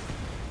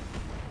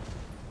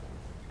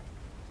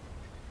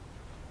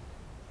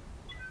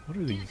 What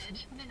are these?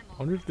 Damage I minimal.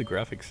 wonder if the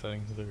graphics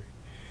settings are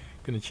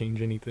gonna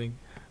change anything.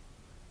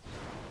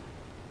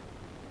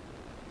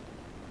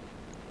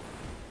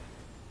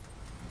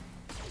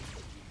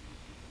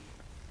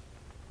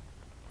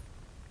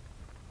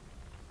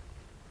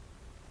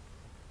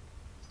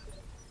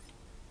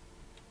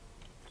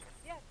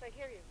 Yes, I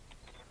hear you.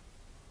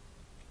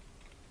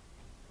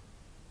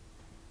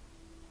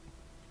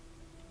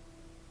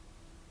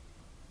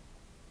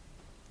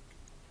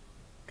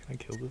 Can I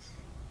kill this?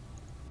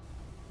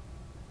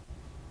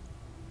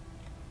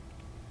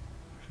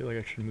 I feel like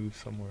I should move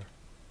somewhere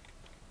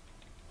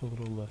a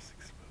little less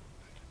exposed.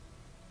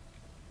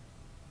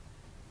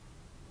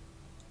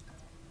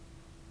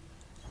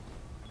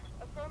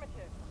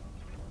 Affirmative.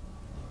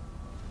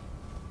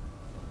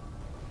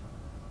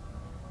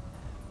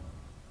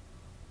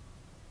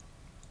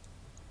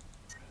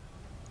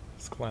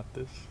 clap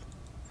this.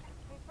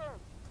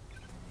 Confirmed.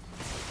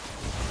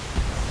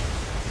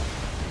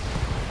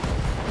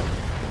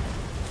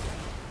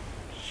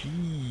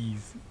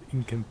 Jeez,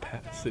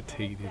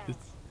 incapacitated.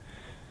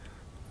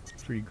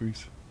 It's pretty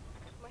gruesome.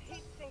 My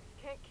heat sinks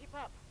can't keep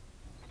up.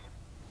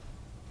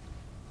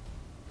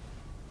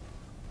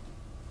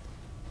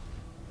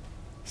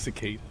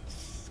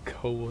 Cicadas,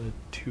 Koa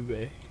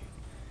 2A.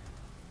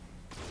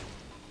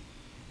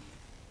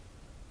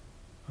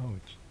 Oh,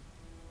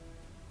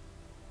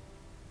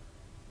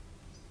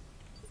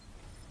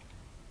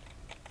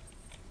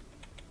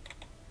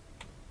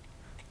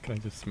 can I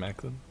just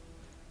smack them?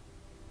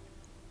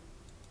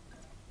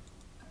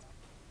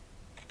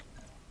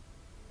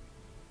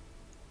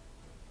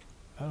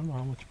 I don't know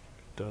how much it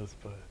does,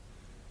 but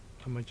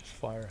I might just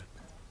fire it.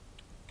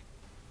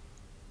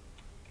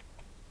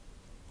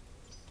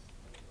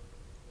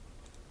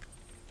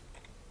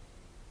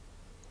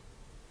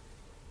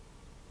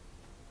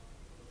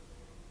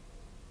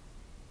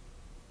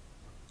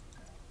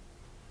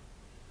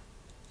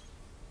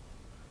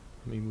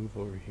 Let me move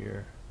over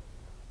here.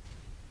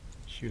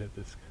 Shoot at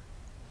this guy.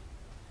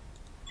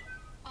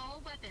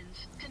 All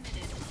weapons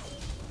committed.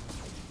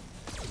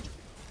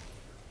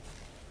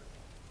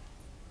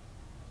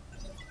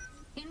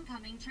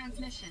 Incoming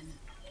transmission.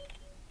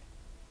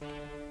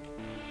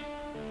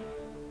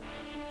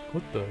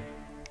 What the?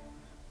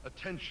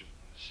 Attention,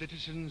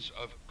 citizens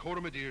of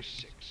Coromadir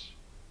 6.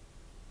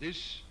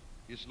 This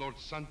is Lord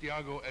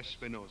Santiago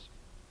Espinosa.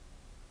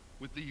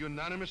 With the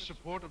unanimous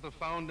support of the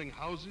founding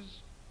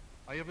houses,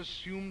 I have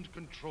assumed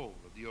control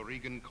of the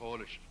Oregon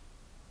Coalition.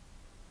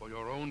 For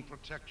your own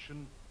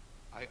protection,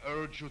 I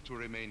urge you to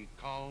remain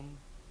calm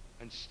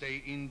and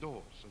stay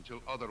indoors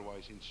until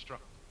otherwise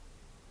instructed.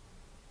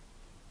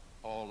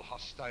 All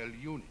hostile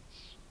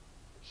units,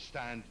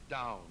 stand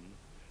down,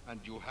 and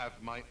you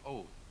have my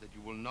oath that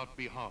you will not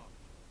be harmed.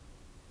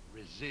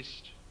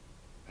 Resist,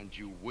 and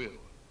you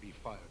will be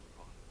fired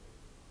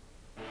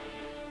upon.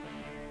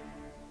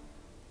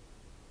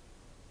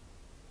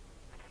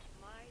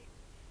 My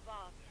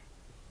father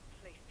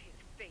placed his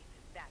faith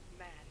in that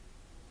man.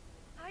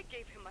 I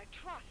gave him my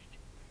trust.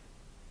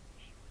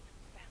 He was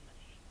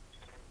family.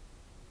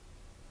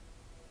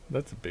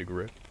 That's a big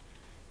rip.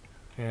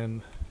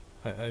 And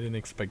I didn't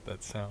expect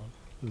that sound.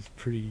 It was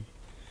pretty...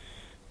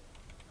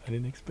 I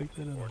didn't expect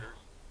that at all.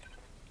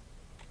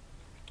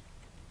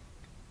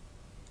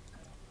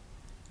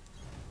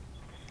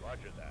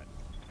 Roger that.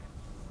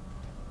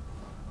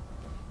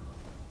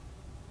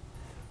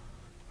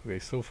 Okay,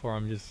 so far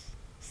I'm just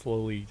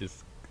slowly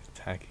just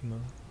attacking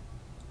them.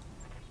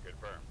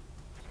 Confirm.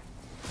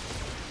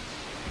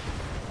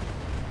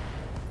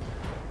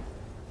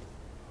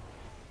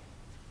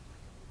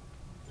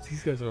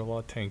 These guys are a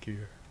lot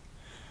tankier.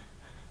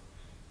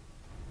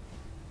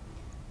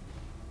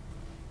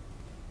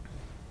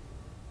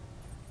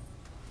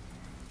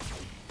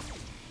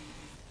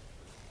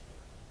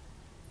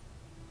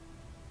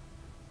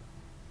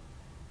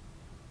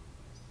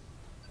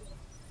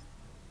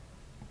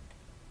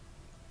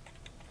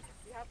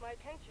 You have my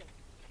attention.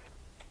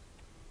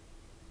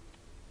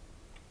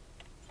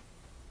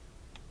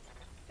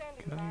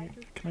 Standing by.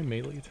 Can I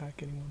melee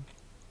attack anyone?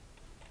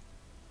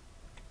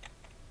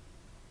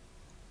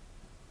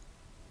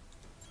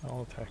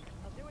 I'll attack.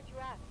 I'll do what you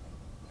ask.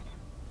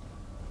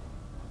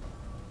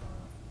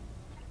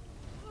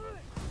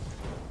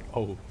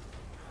 Oh.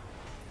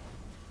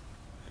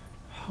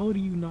 How do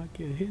you not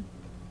get hit?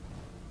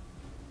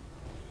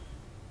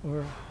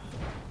 Or...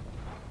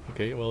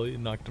 Okay, well it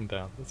knocked him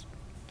down. That's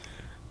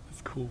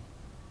cool.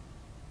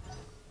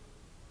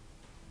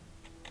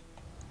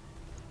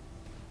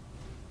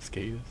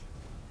 Skaters.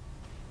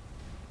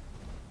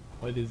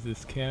 What is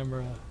this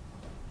camera?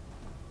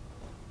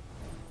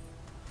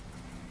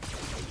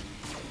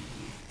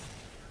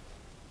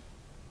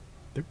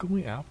 They're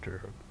going after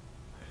her.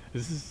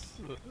 This is...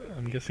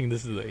 I'm guessing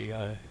this is the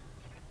AI.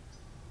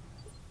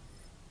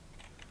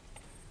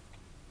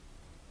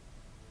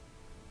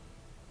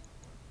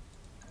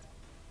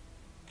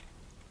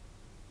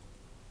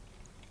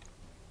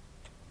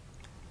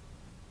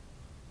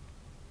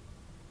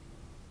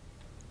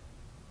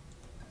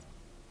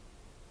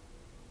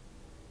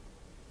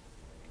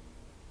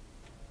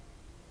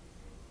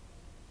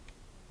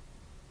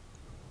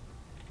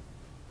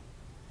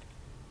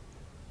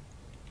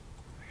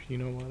 You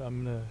know what,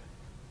 I'm gonna...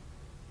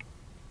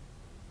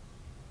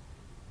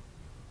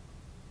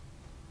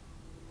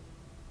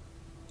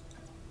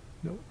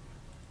 Nope.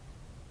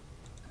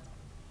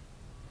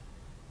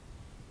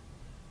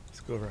 Let's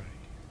go right.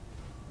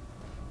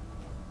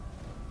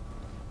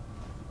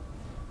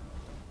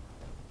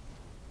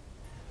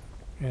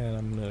 And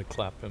I'm gonna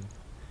clap him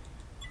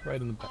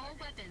right in the back. All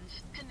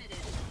weapons committed.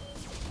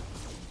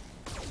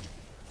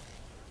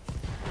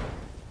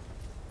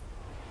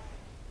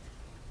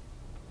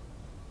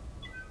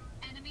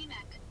 Enemy mech.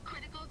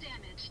 Critical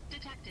damage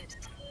detected.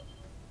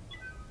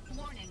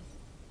 Warning.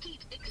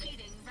 Heat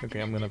exceeding. Okay,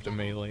 I'm gonna have to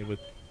recommended level. melee with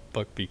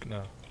Buckbeak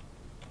now.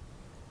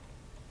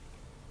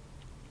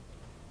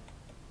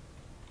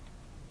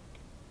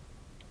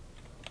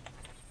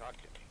 Talk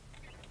to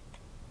me.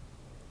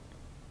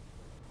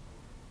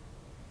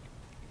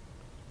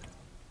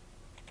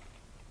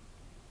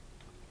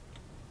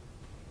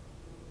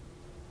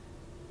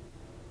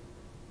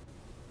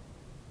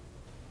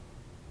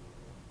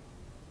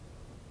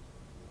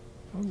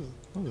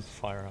 I'll just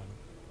fire on him.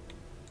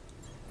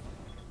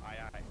 Aye,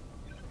 aye.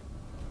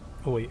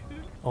 Oh wait.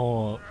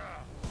 Oh.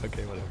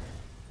 Okay, whatever.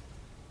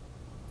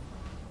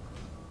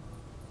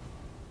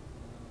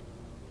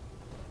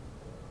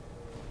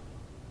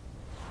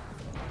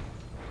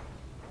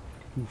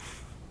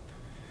 Oof.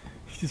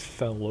 He just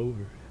fell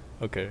over.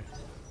 Okay.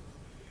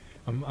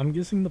 I'm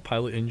guessing the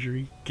pilot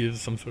injury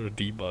gives some sort of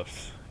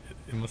debuffs.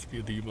 It must be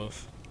a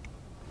debuff.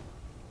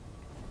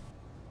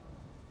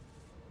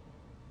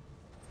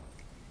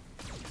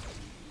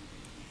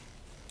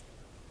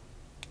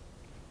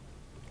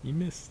 You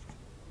missed.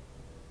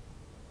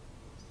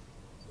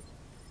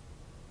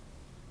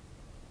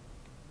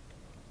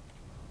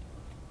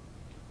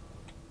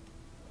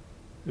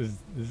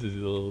 This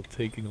is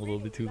taking a little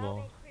bit too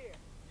long.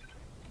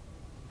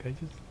 Okay,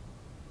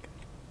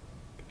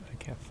 I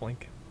can't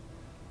flank him.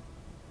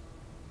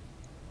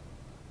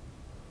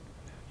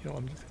 You know,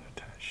 I'm just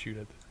gonna shoot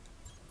at this.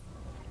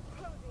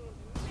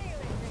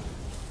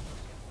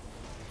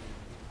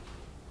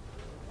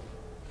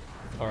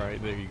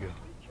 Alright, there you go.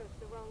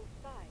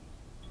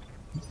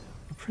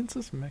 The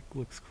Princess Mech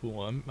looks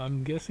cool.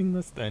 I'm guessing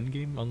that's the end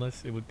game,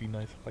 unless it would be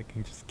nice if I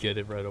can just get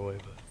it right away,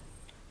 but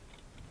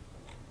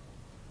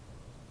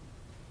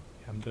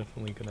yeah, I'm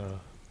definitely gonna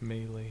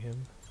melee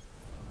him.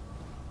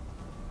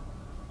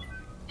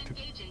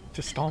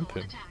 To stomp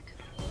him.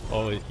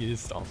 Oh, he is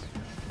stomping.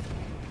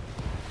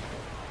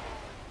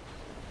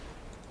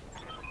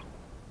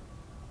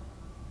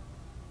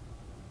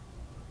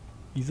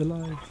 He's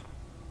alive.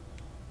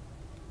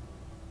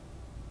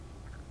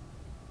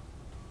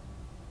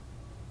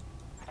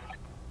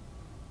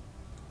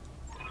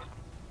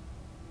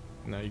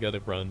 Now you gotta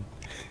run.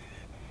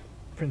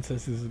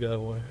 Princesses gotta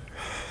win.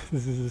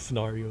 This is a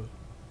scenario.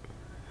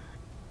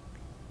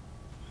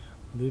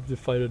 Live to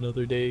fight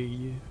another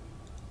day.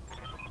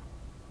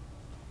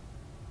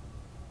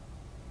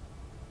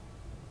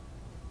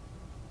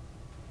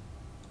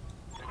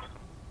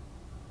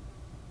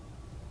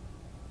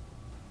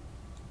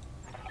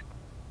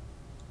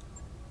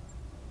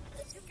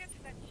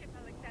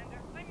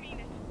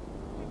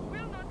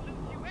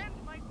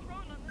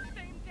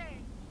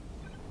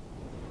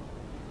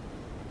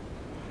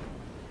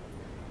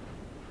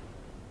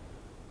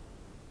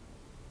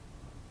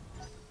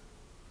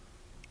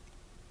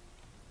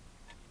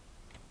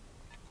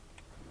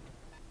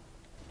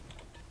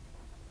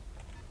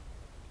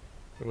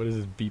 What is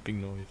this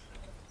beeping noise?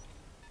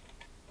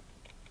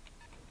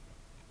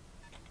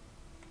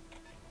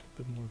 A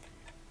bit more.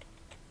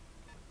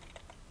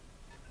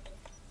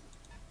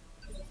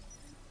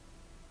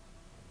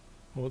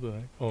 What the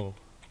heck? Oh,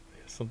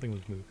 yeah, something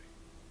was moving.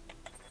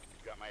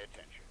 Got my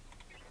attention.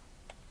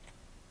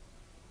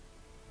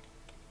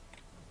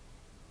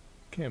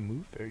 Can't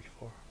move very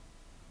far.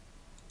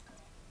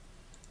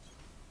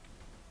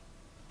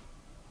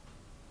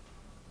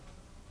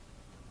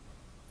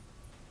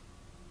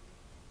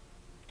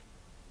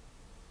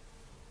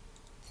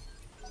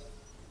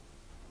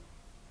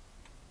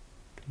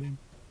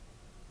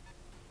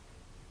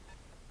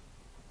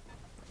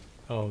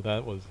 Oh,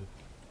 that was it.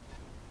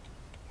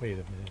 Wait a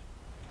minute.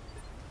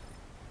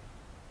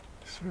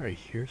 I swear I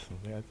hear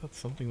something. I thought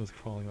something was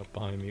crawling up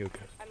behind me.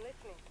 Okay. I'm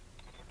listening.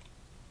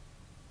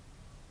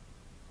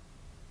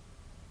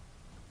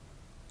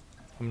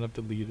 I'm gonna have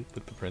to lead it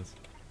with the prince.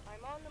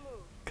 I'm on the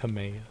move.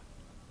 Kamea.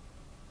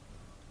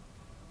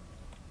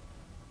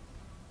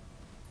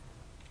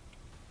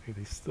 Okay,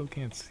 they still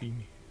can't see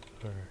me.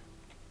 Or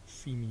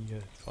see me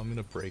yet, so I'm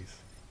gonna brace.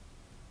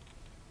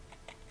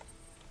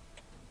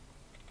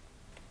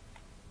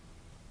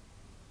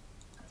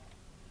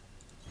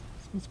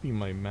 This must be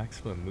my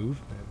maximum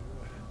movement.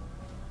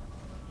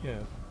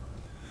 Yeah.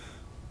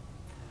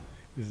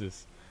 Is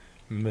this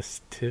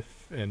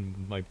Mastiff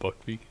and my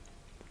Buckbeak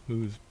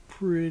moves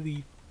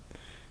pretty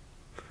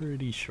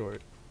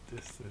short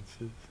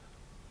distances.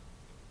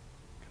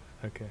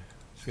 Okay,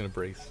 just gonna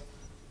brace.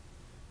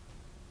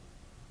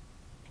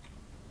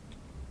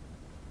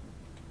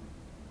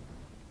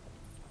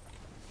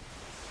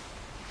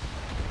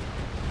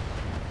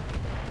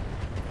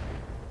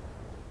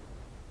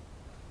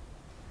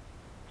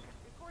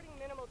 Reporting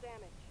minimal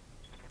damage.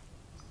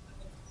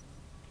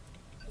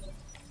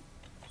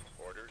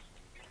 Orders?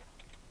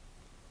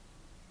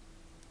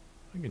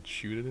 I can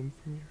shoot at him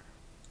from here.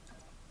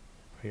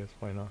 I guess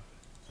why not?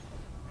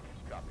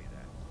 Copy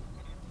that.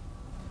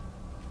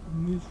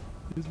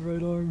 His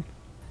right arm.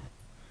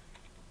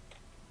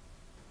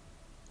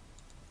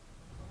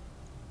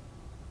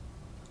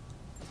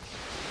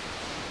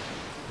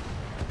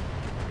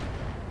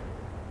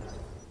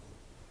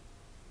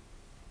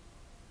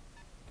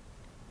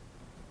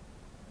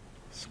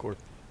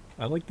 Scorpion.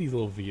 I like these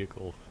little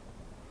vehicles.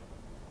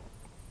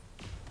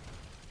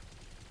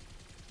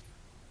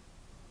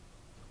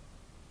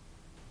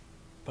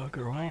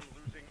 Bugger off.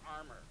 Losing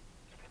armor.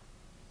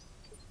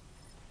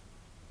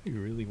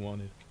 You really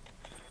wanted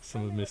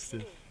some of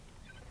Mischief.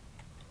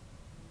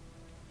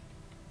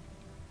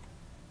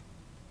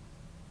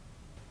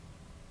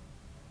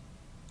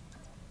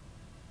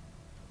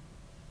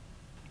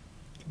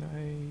 Can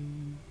I...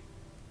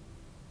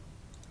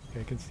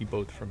 can see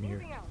both from here.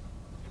 Moving out.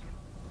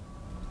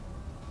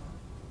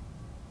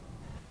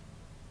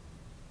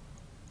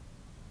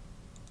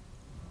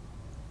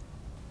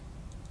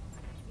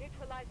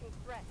 Neutralizing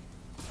threat.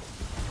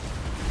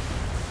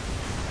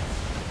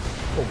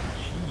 Oh,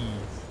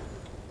 jeez.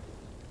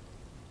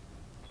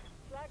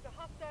 Flagged a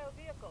hostile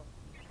vehicle.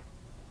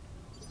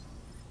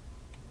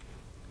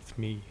 It's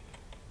me.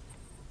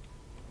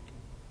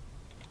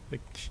 Like,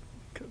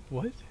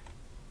 what? Is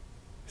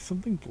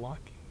something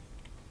blocking?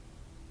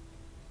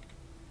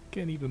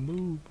 Can't even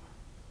move.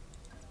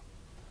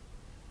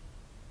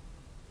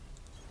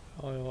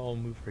 I'll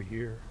move right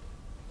here.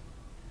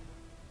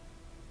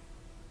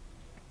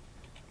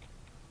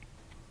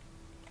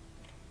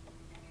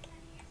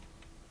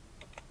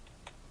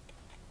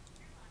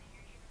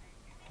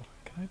 Oh,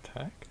 can I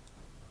attack?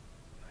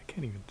 I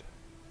can't even attack.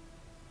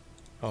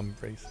 Oh, I'm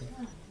bracing.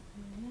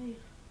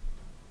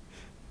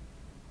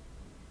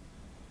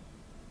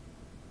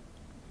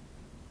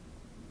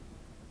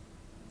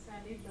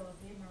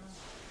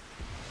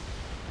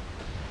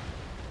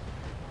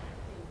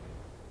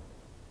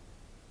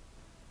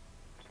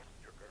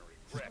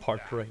 Just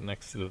parked right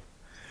next to the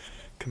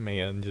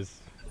command,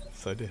 just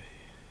decided to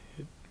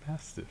hit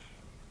Mastiff.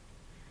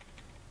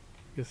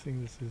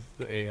 Guessing this is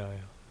the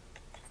AI.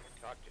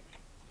 Talk to me.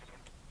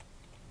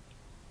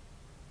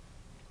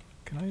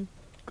 Can I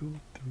go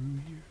through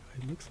here?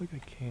 It looks like I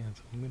can,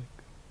 so I'm gonna go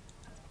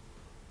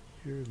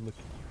here and look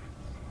at you.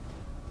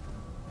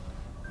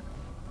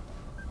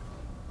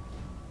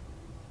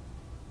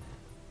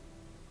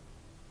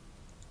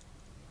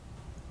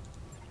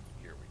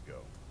 Here we go.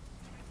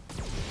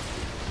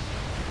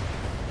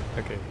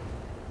 Okay,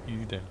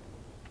 you down.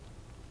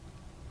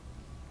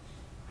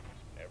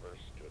 Never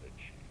stood a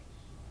chance.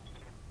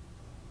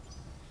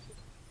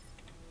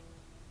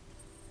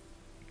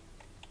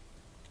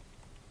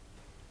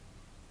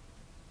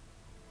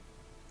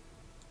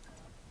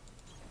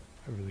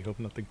 I really hope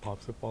nothing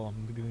pops up while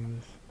I'm doing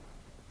this.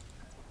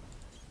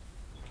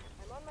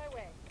 I'm on my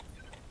way.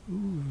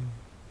 Ooh,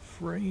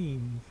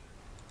 frames.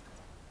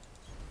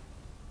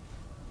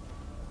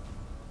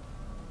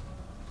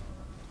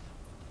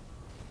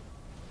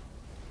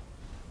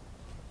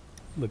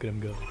 Look at him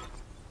go. As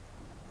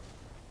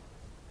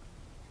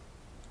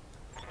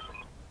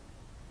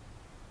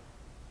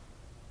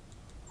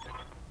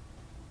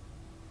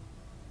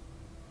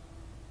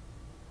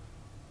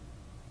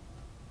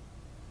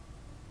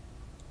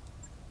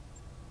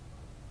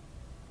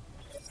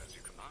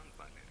you command,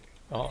 my lady.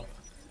 Oh,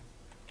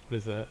 what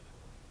is that?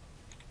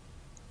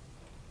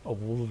 A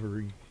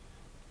Wolverine.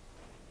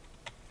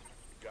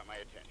 You got my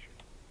attention.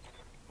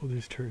 Oh,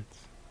 there's turrets.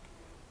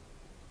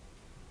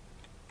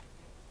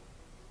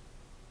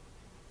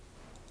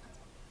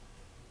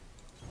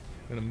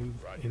 I'm gonna move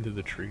Roger. into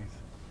the trees.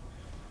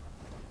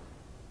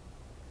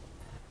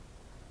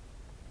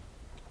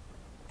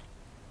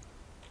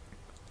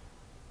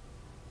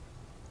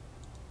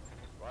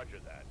 Roger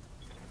that.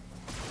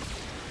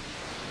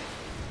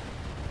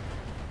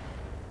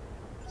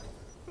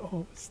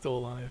 Oh, it's still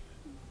alive.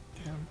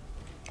 Damn.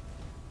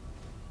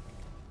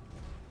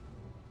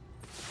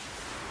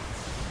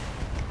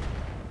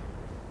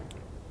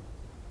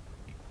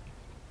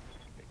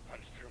 They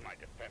punched through my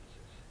defenses.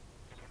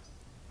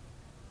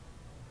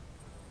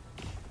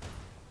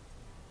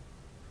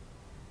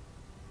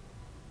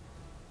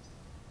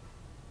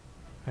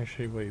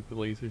 Actually, wait, the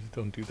lasers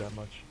don't do that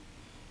much.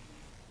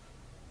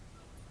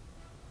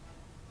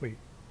 Wait.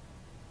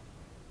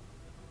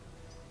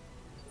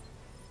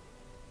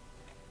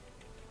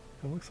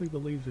 It looks like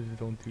the lasers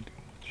don't do too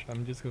much.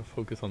 I'm just gonna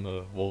focus on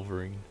the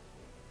Wolverine.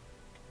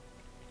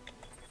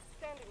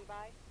 Standing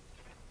by.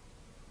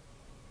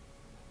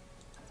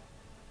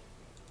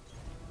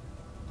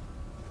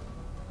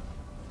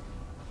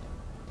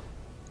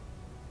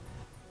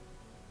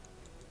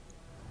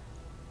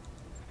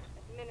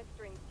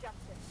 Administering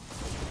justice.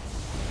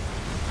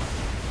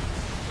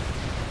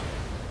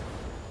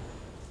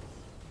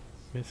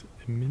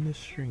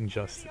 Administering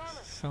justice.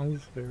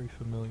 Sounds very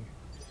familiar.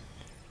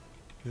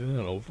 Is it an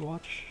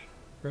Overwatch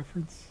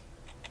reference?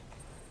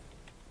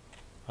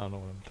 I don't know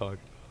what I'm talking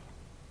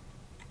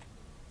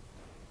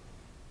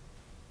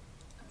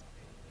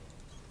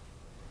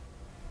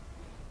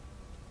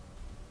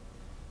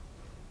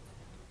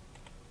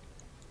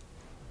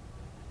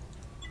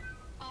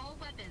All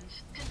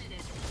weapons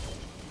committed.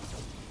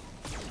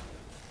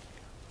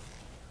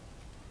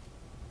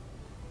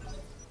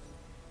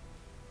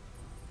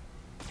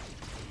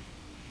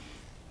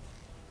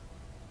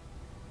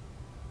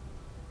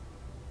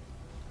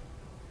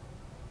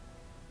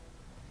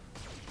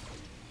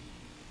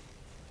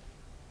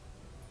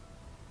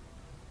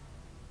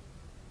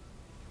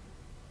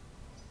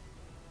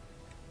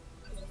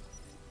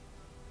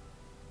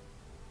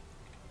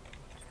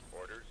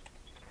 Orders.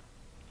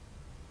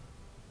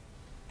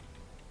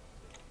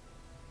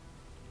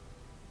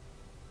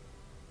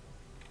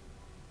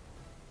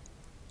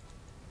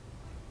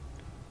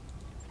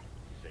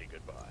 Say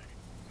goodbye.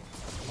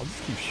 I'll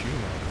just keep shooting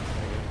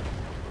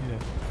at him.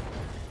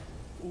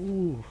 Yeah.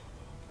 Ooh.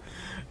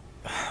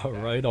 A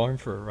right arm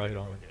for a right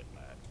arm. Hit,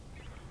 Matt.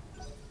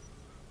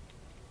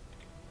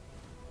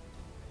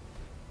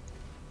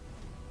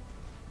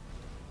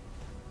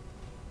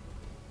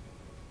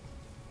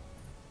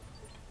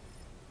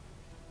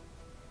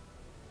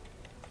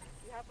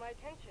 have my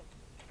attention.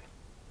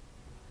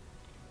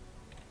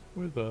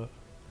 Where the...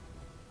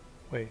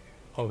 Wait.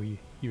 Oh, he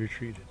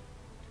retreated.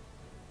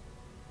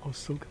 I was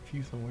so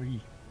confused on where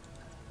he...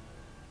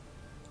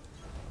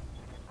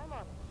 I'm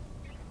on it.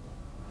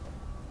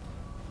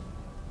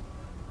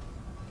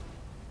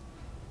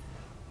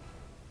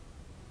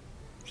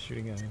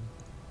 Shooting at him.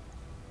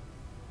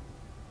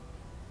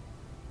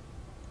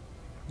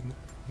 I'm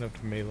gonna have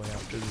to melee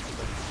after this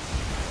thing.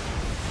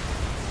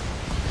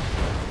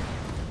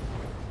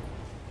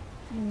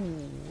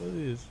 Ooh, what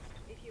is...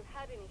 If you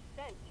had any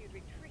sense, you'd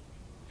retreat.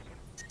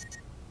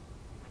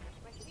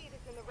 My feet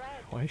is in the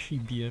red. Why is she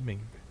BMing?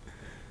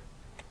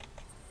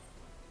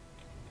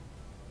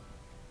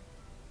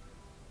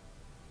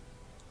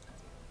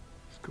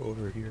 Let's go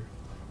over here.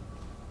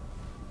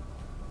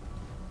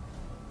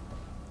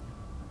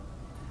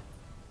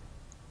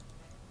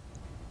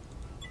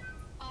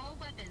 All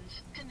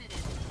weapons committed.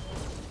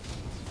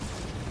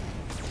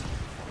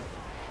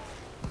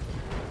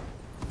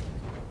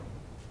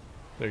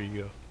 There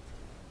you go.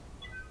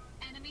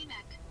 Enemy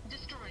mech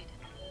destroyed.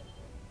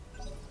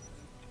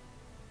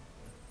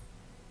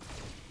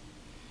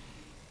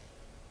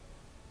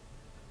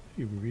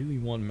 You really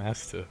want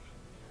Mastiff?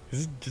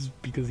 Is it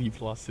just because he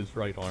lost his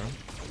right arm?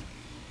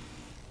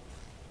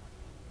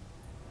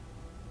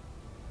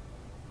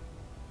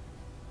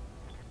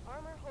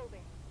 Armor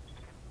holding.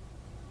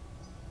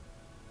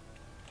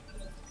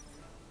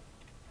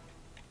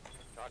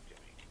 Talk to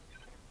me.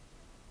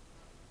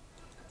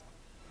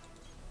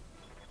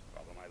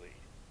 Follow my lead.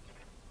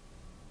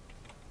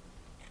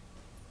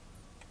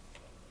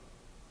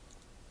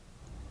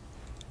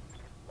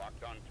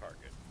 Locked on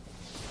target.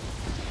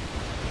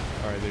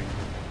 Alright, there you go.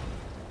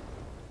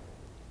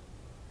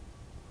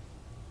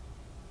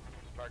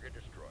 Target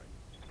destroyed.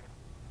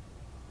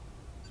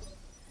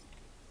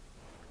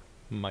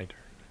 My turn.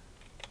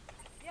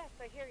 Yes,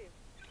 I hear you.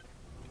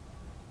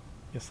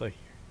 Yes, I hear.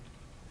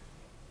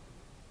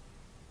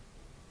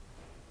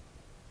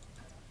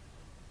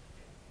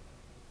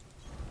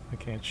 I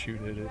can't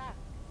shoot at it. Trap.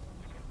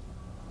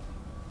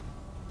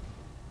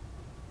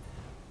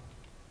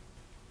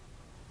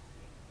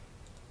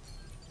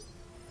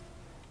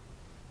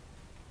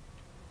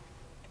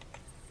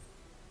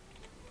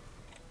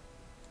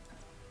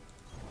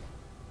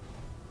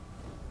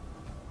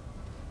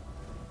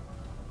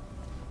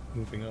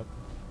 Moving up.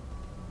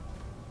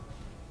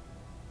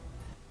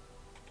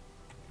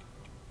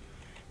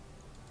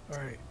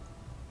 Alright.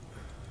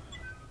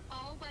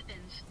 All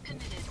weapons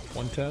committed.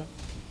 One tap?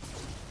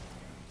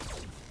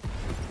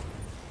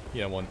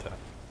 Yeah, one tap.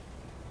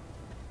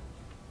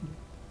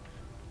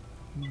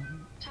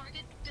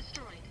 Target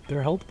destroyed.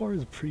 Their health bar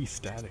is pretty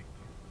static.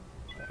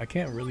 I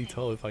can't really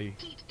tell if I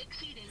Heat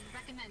exceeding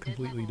recommended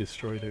completely level.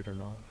 destroyed it or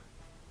not.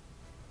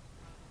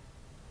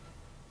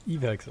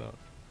 Evac zone.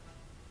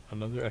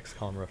 Another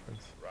XCOM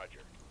reference. Roger.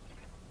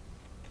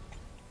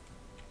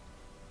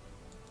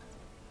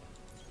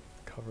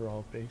 Cover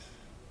all base.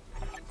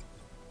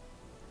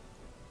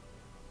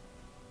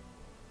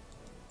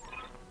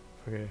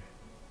 Okay.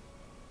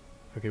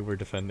 Okay, we're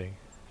defending.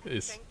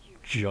 It's Thank you,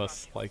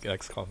 just Roger. like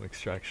XCOM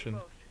Extraction.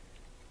 Both.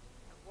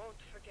 I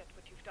won't forget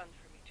what you've done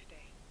for me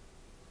today.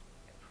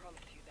 I promise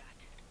you that.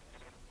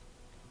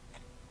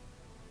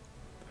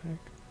 Heck.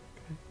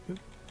 Okay, good.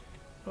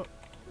 Oh,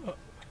 oh.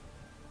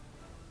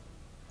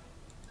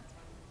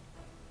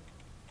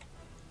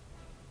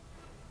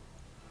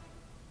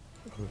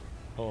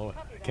 Oh,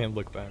 I can't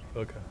look back.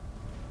 Okay.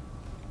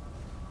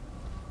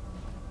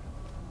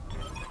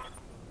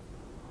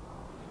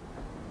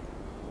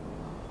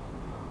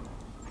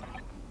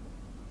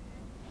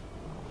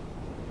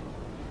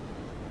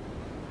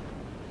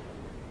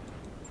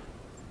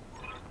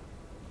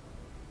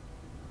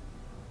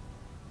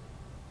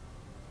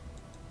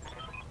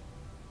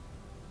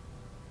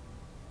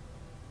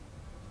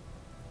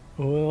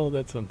 Well,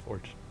 that's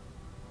unfortunate.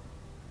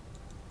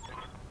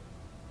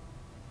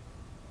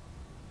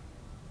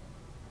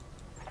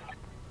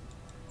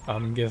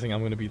 I'm guessing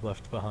I'm gonna be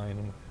left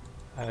behind.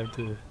 I have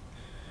to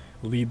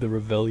lead the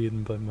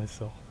rebellion by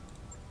myself.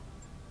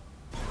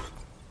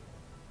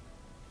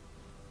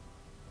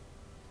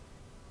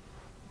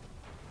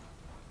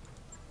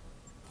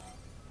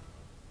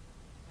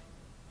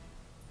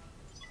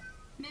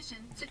 Mission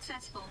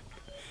successful.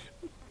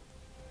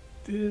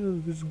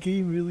 Dude, this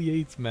game really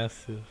hates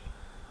Massive.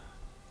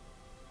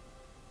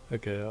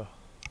 Okay,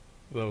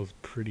 that was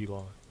pretty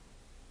long.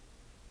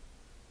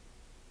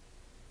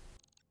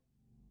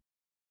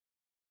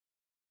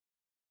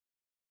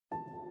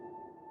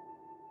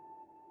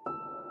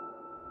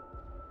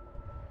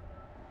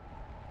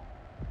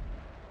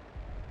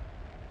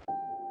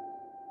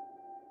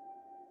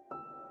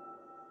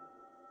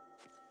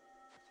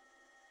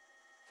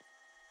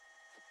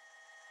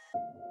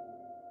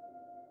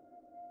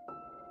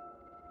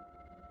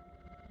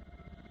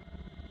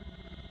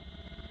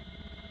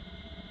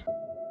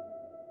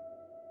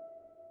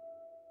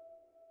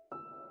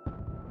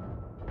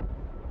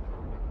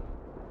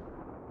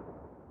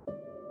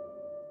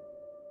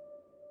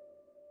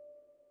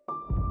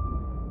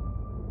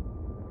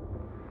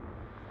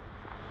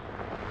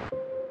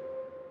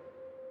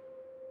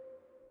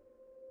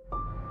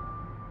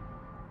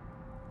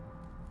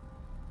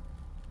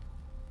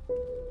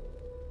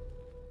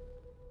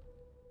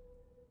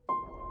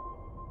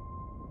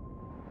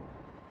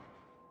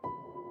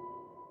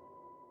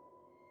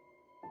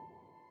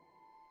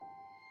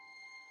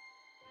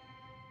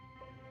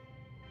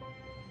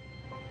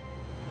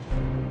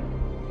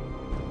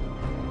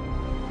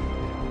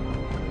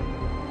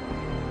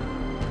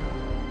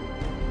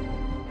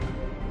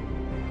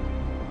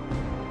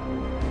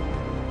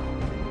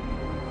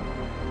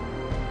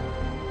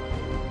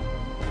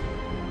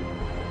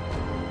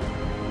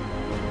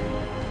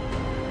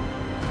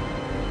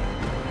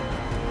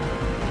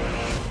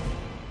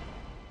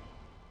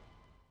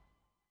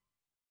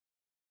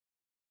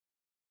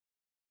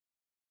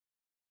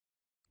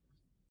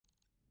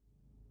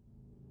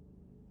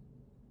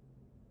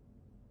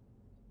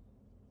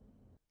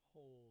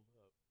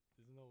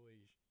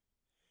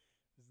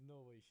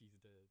 no way she's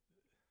dead.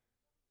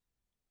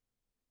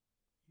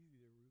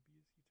 Easy there,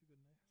 Rubius. You took a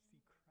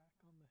nasty crack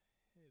on the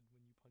head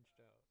when you punched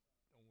out.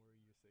 Don't worry,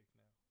 you're safe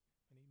now.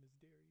 My name is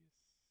Darius.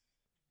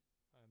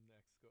 I'm the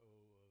ex-co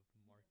of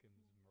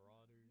Markham's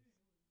Marauders.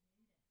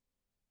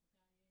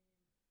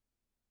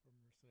 We're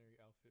a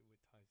mercenary outfit with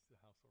ties to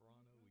the House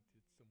Orano. We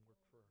did some work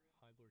for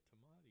High Lord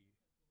Tamati.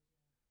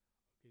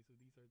 Okay, so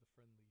these are the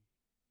friendly units.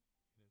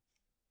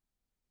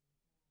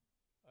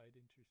 I'd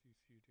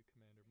introduce you to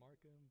Commander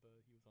Markham,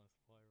 but he was on a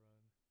supply run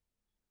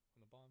on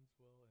the bombs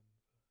well, and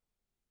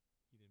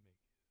he didn't make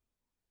it.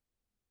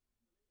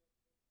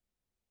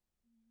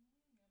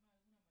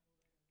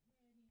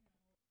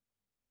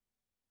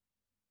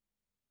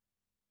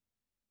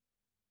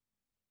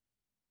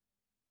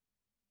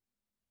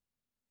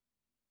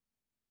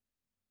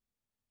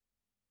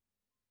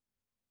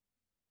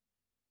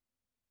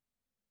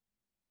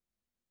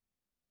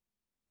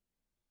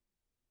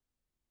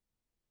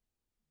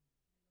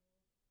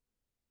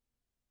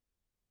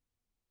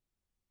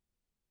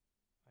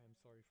 I am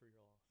sorry for your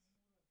loss.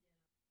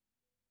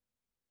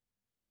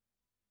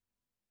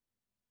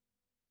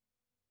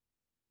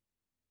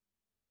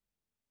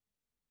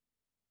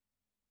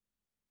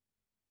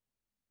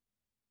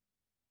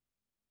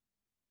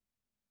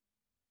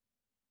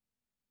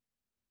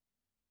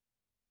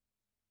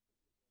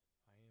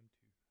 I am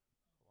too.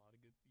 A lot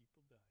of good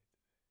people died today.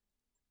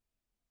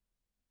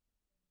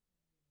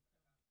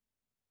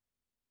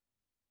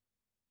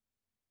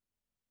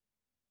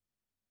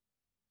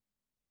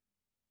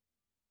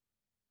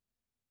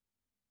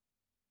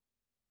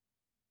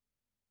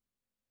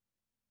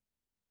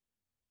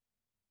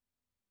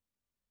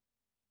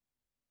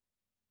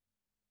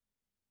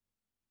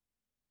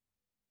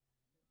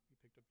 We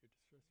picked up your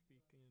distress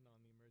beacon on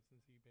the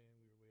emergency band.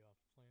 We were way off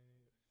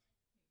planet.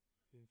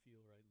 Didn't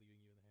feel right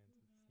leaving you in the hands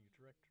of this new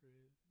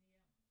directorate.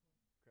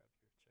 Grab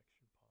your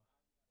ejection pod.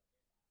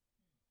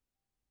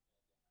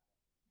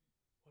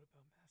 What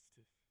about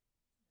Mastiff?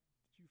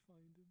 Did you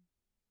find him?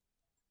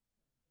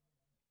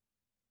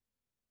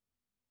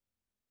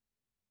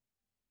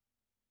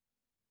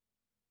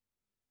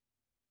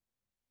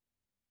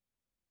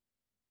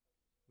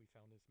 We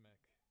found his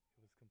mech.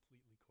 It was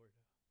completely cored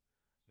out.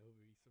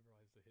 Nobody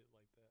survives a hit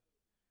like that.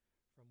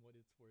 From what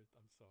it's worth,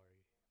 I'm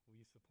sorry.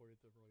 We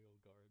supported the Royal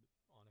Guard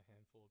on a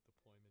handful of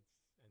deployments,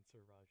 and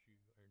Sir Raju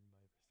earned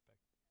my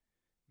respect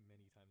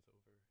many times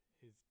over.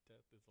 His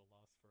death is a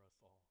loss for us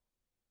all.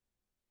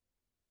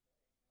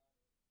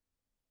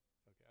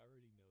 Okay, I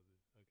already know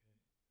this. Okay.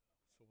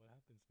 So what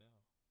happens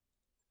now?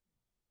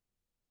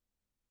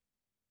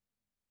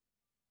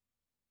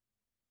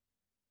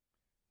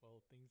 Well,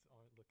 things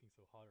aren't looking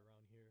so hot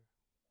around here.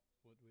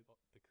 What with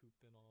the coup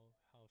and all,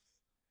 House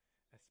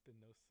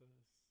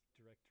Espinosa's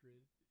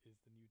directorate is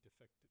the new de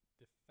facto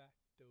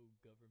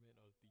government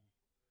of the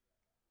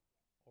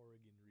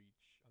Oregon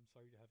Reach. I'm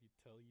sorry to have you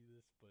tell you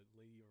this, but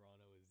Lady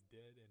Orano is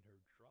dead and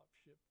her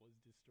dropship was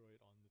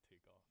destroyed on the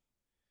takeoff.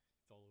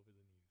 It's all over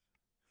the news.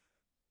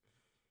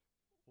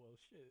 Well,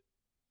 shit.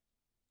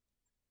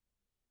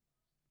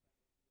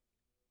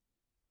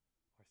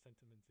 Our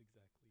sentiments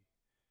exactly.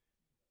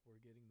 We're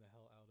getting the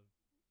hell out of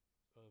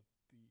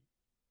the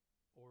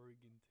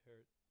Oregon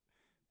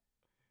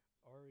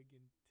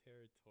Oregon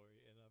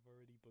territory, and I've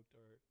already booked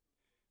our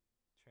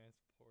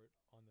transport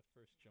on the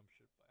first jump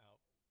ship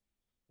out.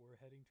 We're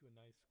heading to a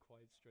nice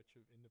quiet stretch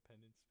of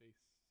independent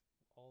space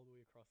all the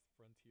way across the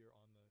frontier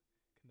on the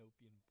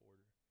Canopian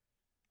border.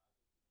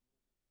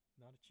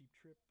 Not a cheap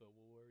trip, but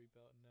we'll worry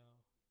about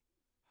now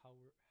how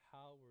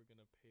we're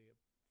gonna pay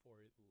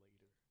for it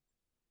later.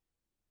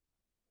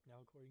 Now,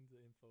 according to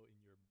the info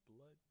in your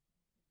blood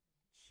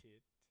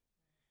chit,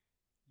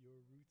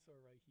 your roots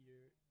are right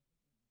here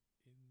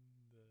in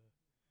the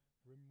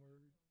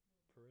rimward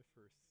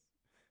periphery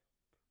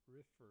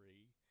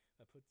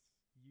that puts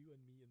you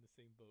and me in the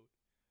same boat.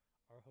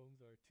 Our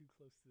homes are too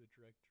close to the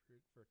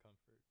directorate for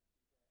comfort.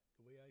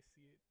 The way I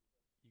see it,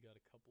 you got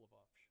a couple of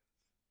options.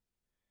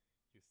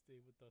 You stay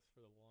with us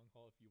for the long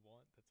haul if you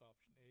want, that's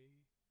option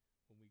A.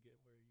 When we get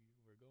where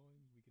we're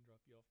going, we can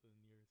drop you off to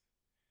the nearest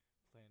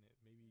planet.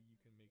 Maybe you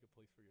can make a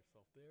place for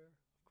yourself there.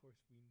 Of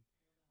course,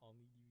 I'll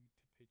need you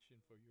to pitch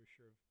in for your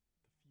share of the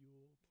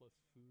fuel, plus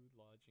food,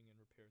 lodging, and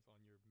repairs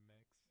on your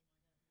mechs.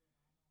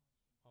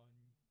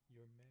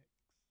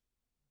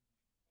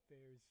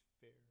 Fair's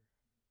fair.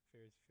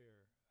 Fair's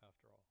fair,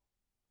 after all.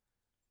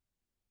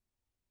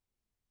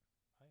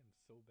 I am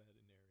so bad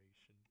at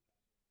narration.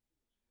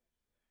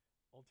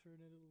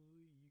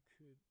 Alternatively, you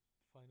could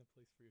find a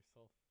place for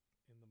yourself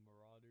in the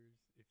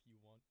Marauders if you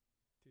wanted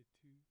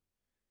to.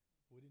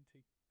 Wouldn't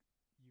take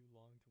you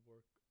long to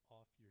work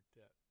off your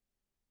debt.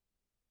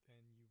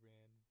 Then you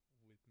ran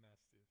with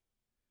Mastiff.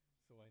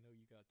 So I know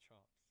you got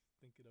chops.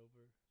 Think it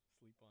over,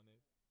 sleep on it.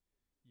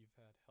 You've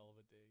had hell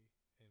of a day,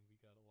 and we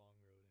got a long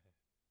road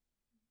ahead.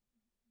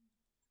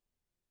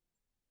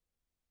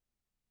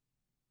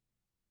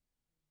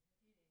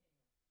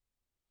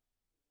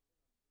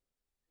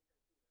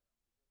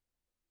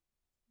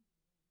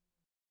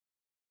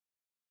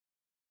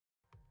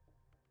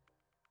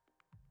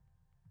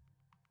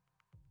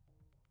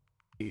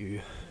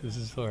 this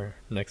is our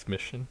next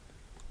mission.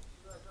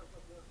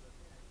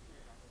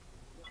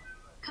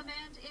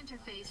 Command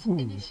interface Ooh.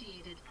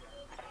 initiated.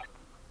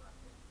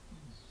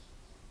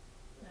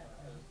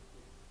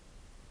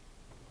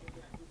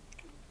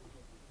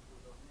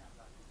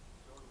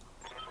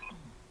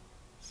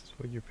 This is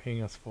what you're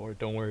paying us for.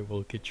 Don't worry,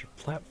 we'll get your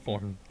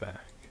platform back.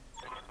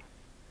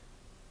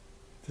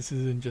 This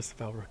isn't just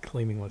about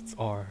reclaiming what's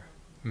our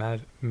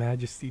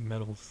Majesty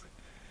medals.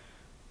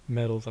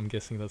 Medals, I'm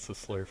guessing that's a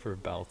slur for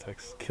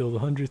Battletech. Killed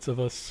hundreds of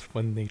us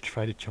when they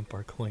try to jump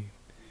our claim.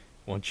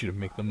 Want you to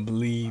make them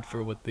bleed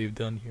for what they've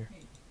done here.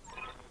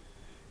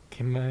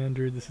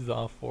 Commander, this is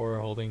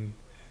AF4 holding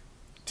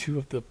 2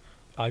 of the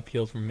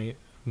IPL's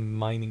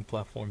mining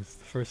platforms.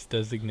 The first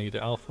designated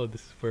Alpha,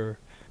 this is where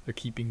they're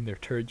keeping their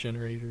turret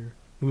generator.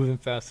 Moving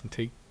fast and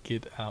take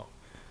it out.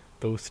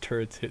 Those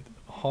turrets hit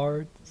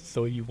hard,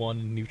 so you want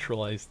to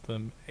neutralize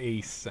them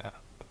ASAP.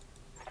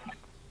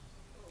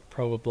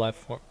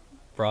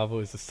 Bravo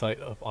is the site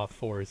of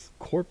AF4's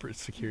corporate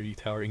security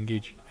tower.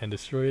 Engage and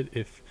destroy it.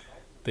 If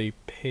they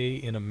pay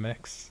in a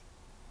mechs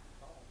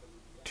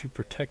to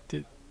protect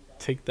it,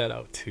 take that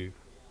out too.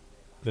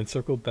 Then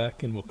circle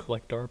back and we'll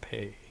collect our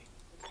pay.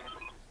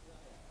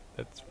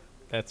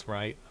 That's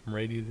right. I'm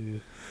ready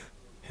to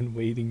and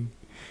waiting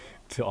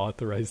to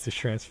authorize the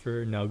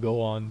transfer. Now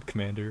go on,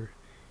 Commander.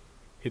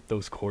 Hit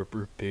those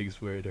corporate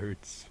pigs where it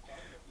hurts.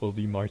 We'll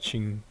be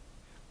marching,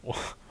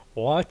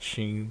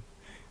 watching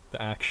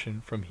the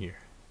action from here.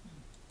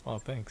 Oh,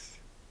 thanks.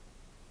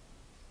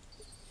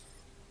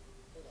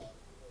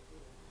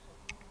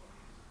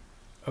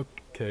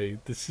 Okay,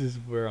 this is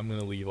where I'm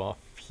gonna leave off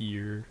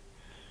here.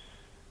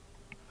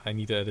 I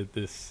need to edit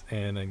this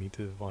and I need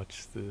to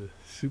watch the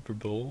Super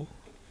Bowl.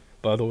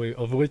 By the way,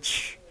 of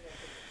which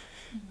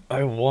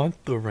I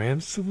want the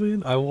Rams to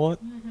win.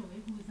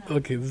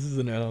 Okay, this is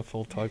an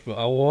NFL talk, but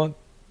I want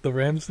the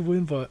Rams to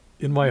win, but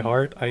in my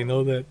heart I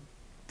know that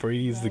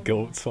Brady is the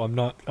GOAT, so I'm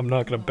not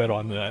gonna bet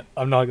on that.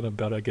 I'm not gonna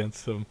bet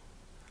against him.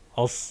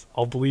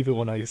 I'll believe it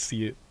when I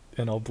see it,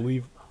 and I'll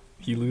believe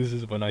he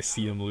loses when I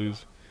see him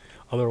lose.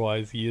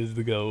 Otherwise, he is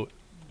the GOAT.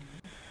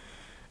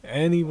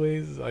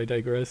 Anyways, I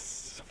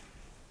digress.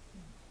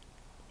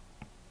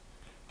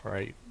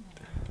 Alright.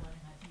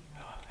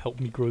 Help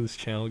me grow this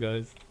channel,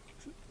 guys.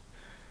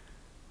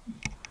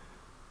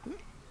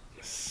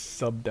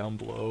 Sub down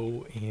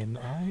below, and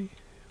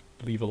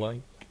leave a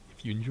like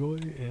if you enjoy,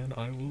 and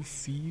I will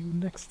see you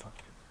next time.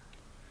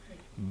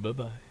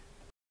 Bye-bye.